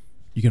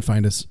 you can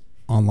find us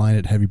online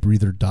at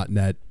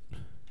heavybreather.net.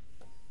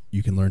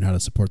 You can learn how to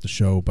support the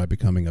show by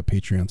becoming a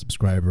Patreon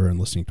subscriber and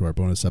listening to our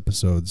bonus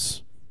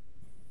episodes.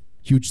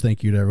 Huge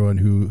thank you to everyone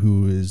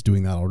who is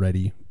doing that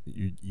already.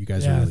 You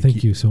guys are really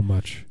thank you so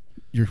much.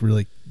 You're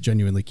really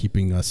genuinely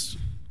keeping us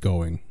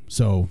going.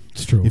 So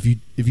It's true. if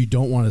you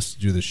don't want us to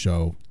do the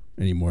show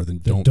anymore, then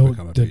don't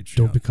become a Patreon.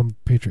 Don't become a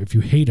patron. If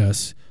you hate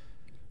us,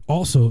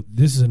 also,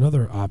 this is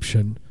another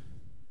option.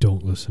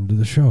 Don't listen to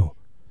the show.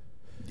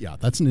 Yeah,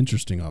 that's an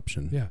interesting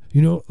option. Yeah.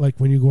 You know, like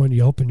when you go on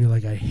Yelp and you're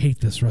like, I hate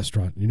this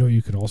restaurant. You know what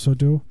you could also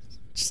do?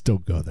 Just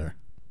don't go there.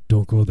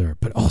 Don't go there,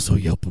 but also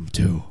Yelp them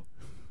too.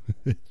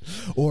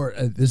 Or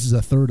this is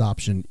a third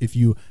option. If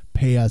you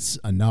pay us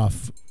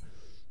enough,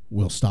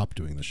 we'll stop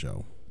doing the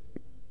show.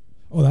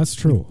 Oh, that's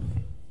true.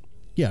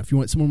 Yeah,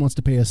 if someone wants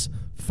to pay us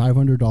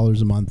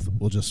 $500 a month,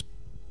 we'll just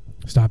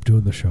Stop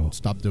doing the show.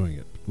 stop doing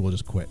it. We'll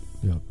just quit.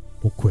 Yeah.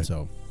 We'll quit.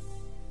 So,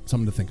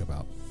 something to think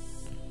about.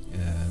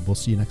 And we'll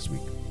see you next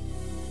week.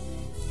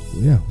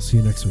 Yeah, we'll see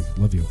you next week.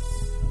 Love you.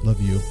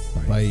 Love you.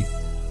 Bye. Bye.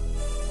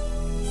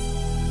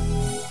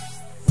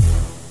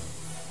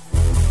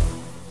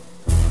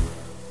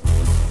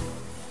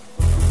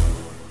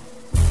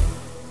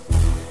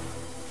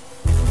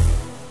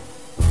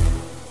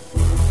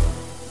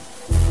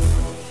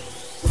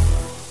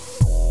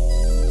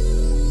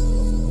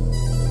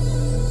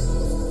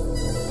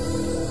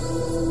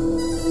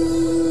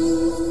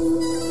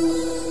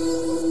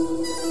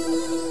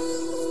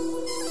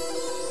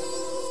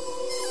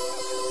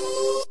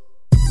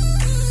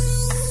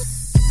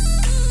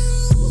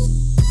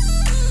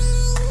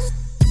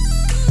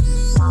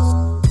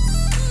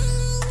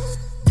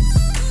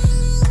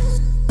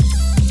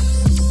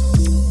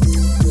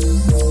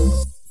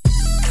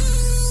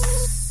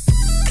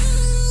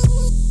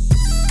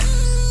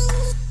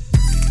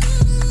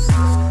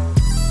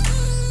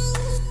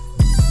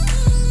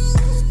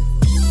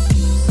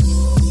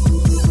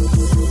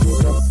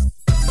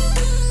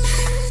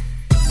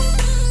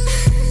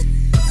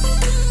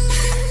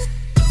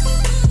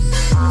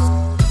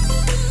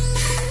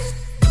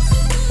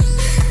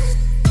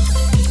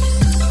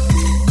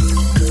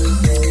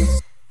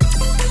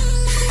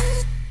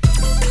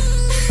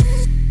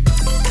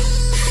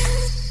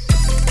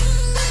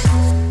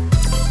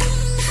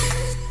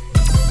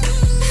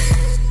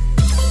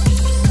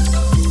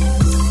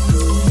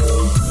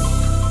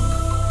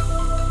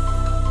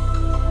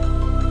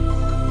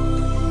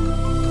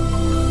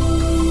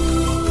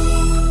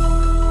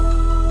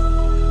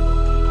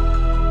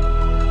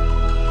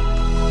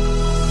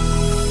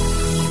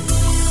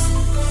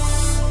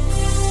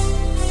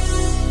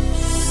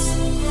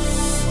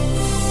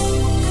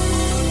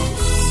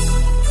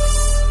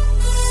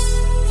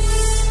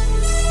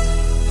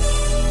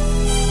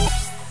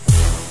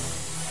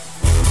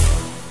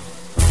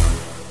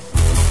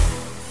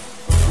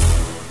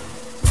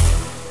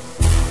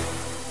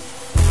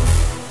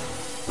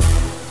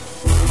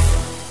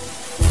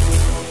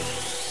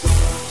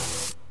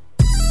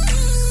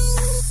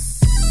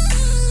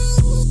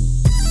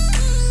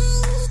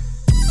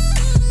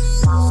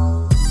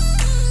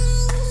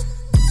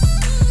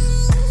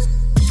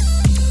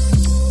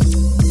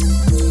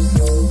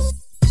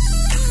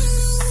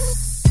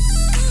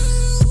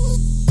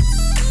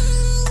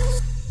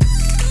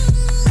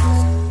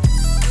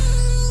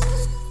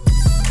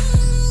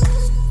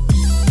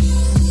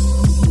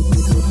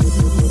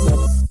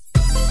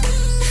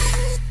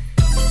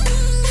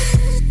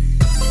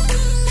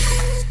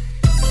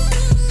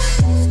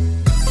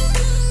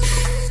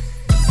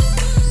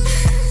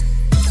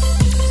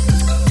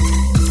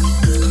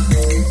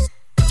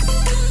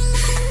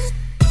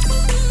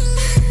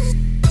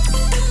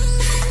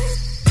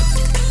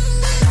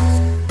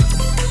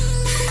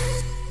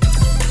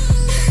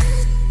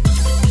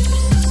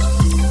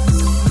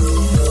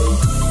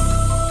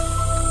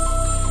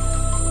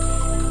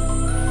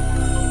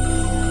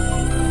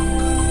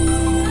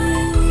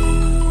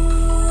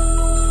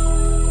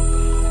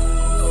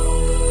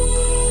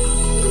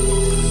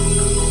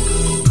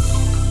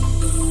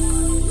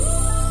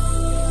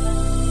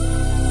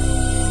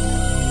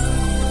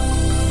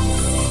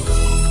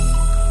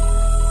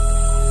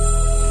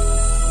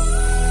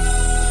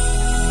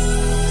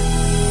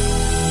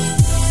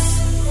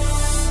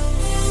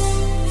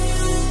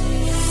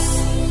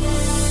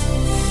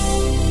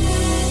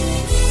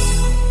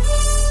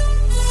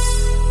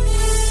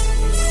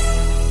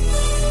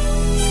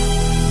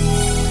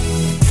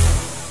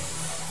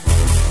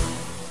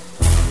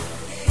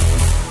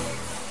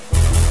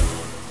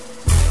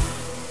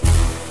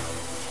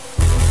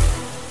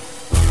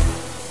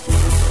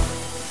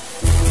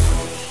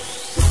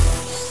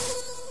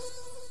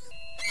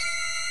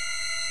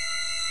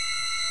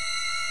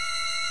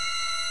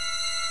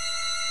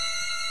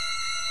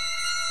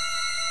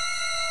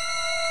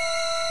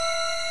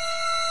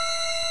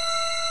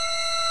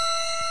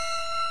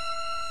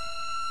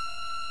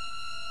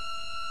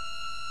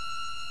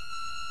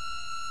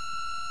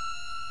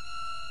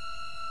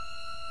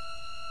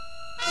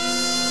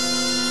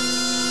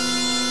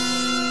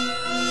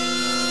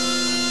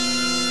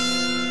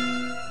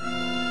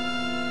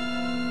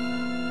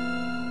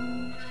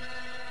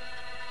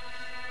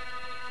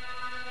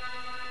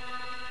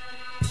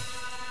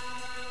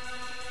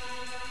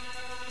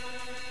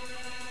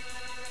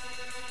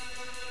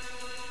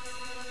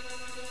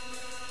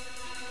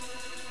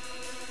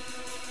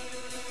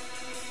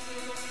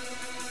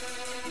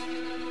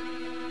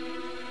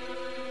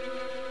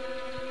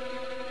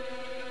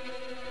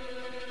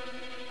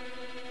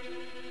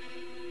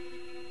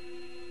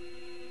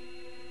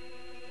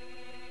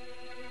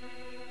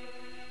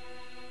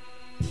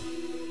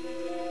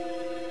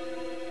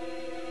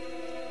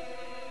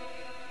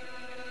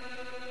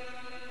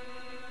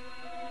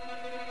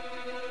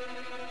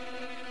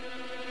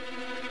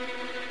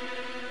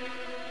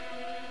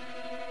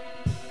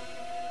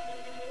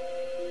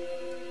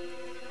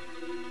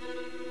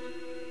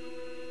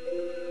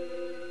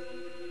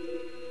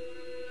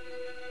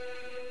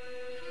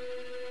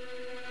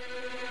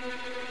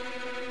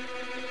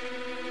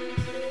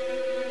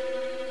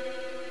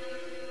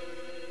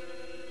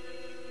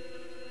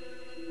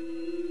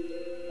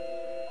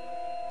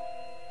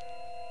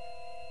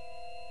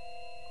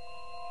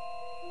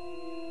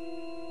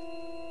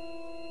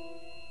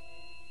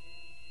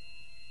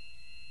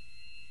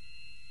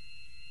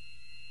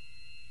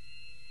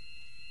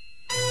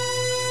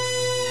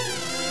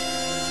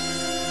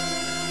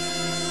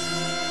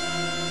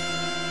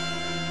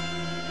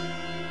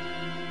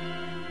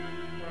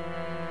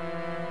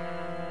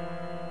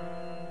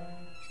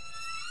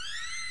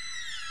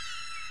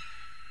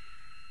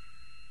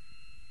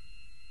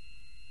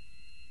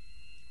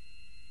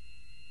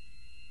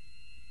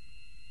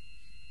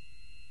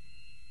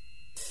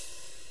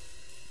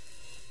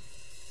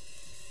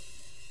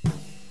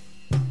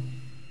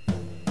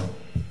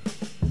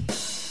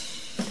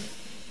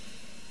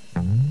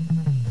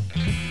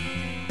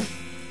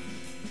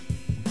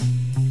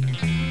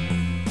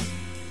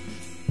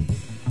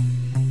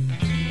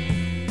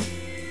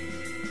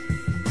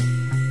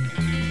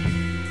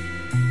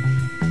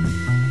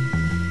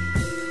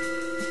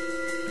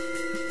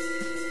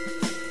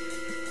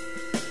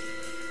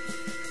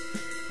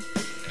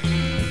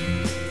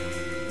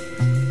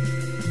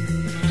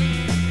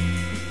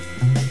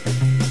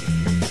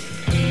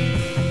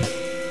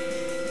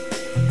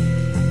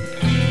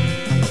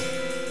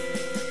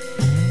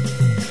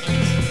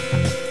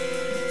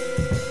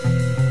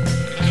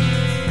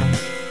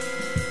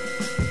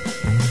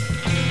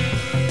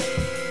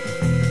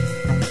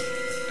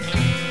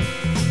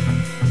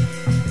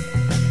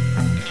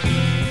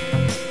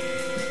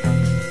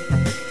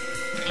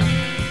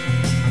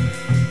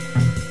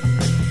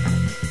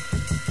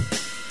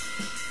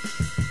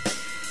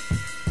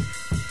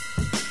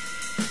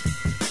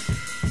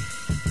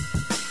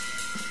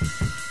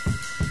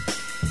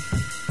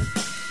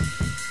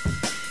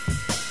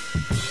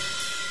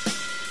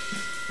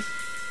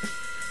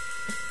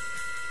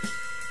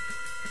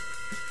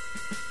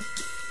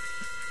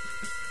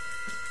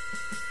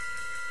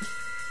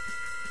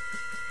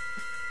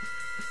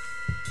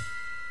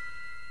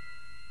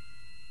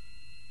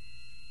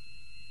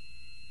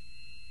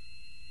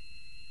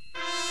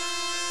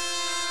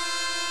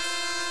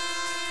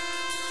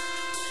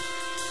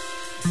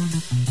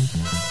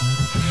 Bye.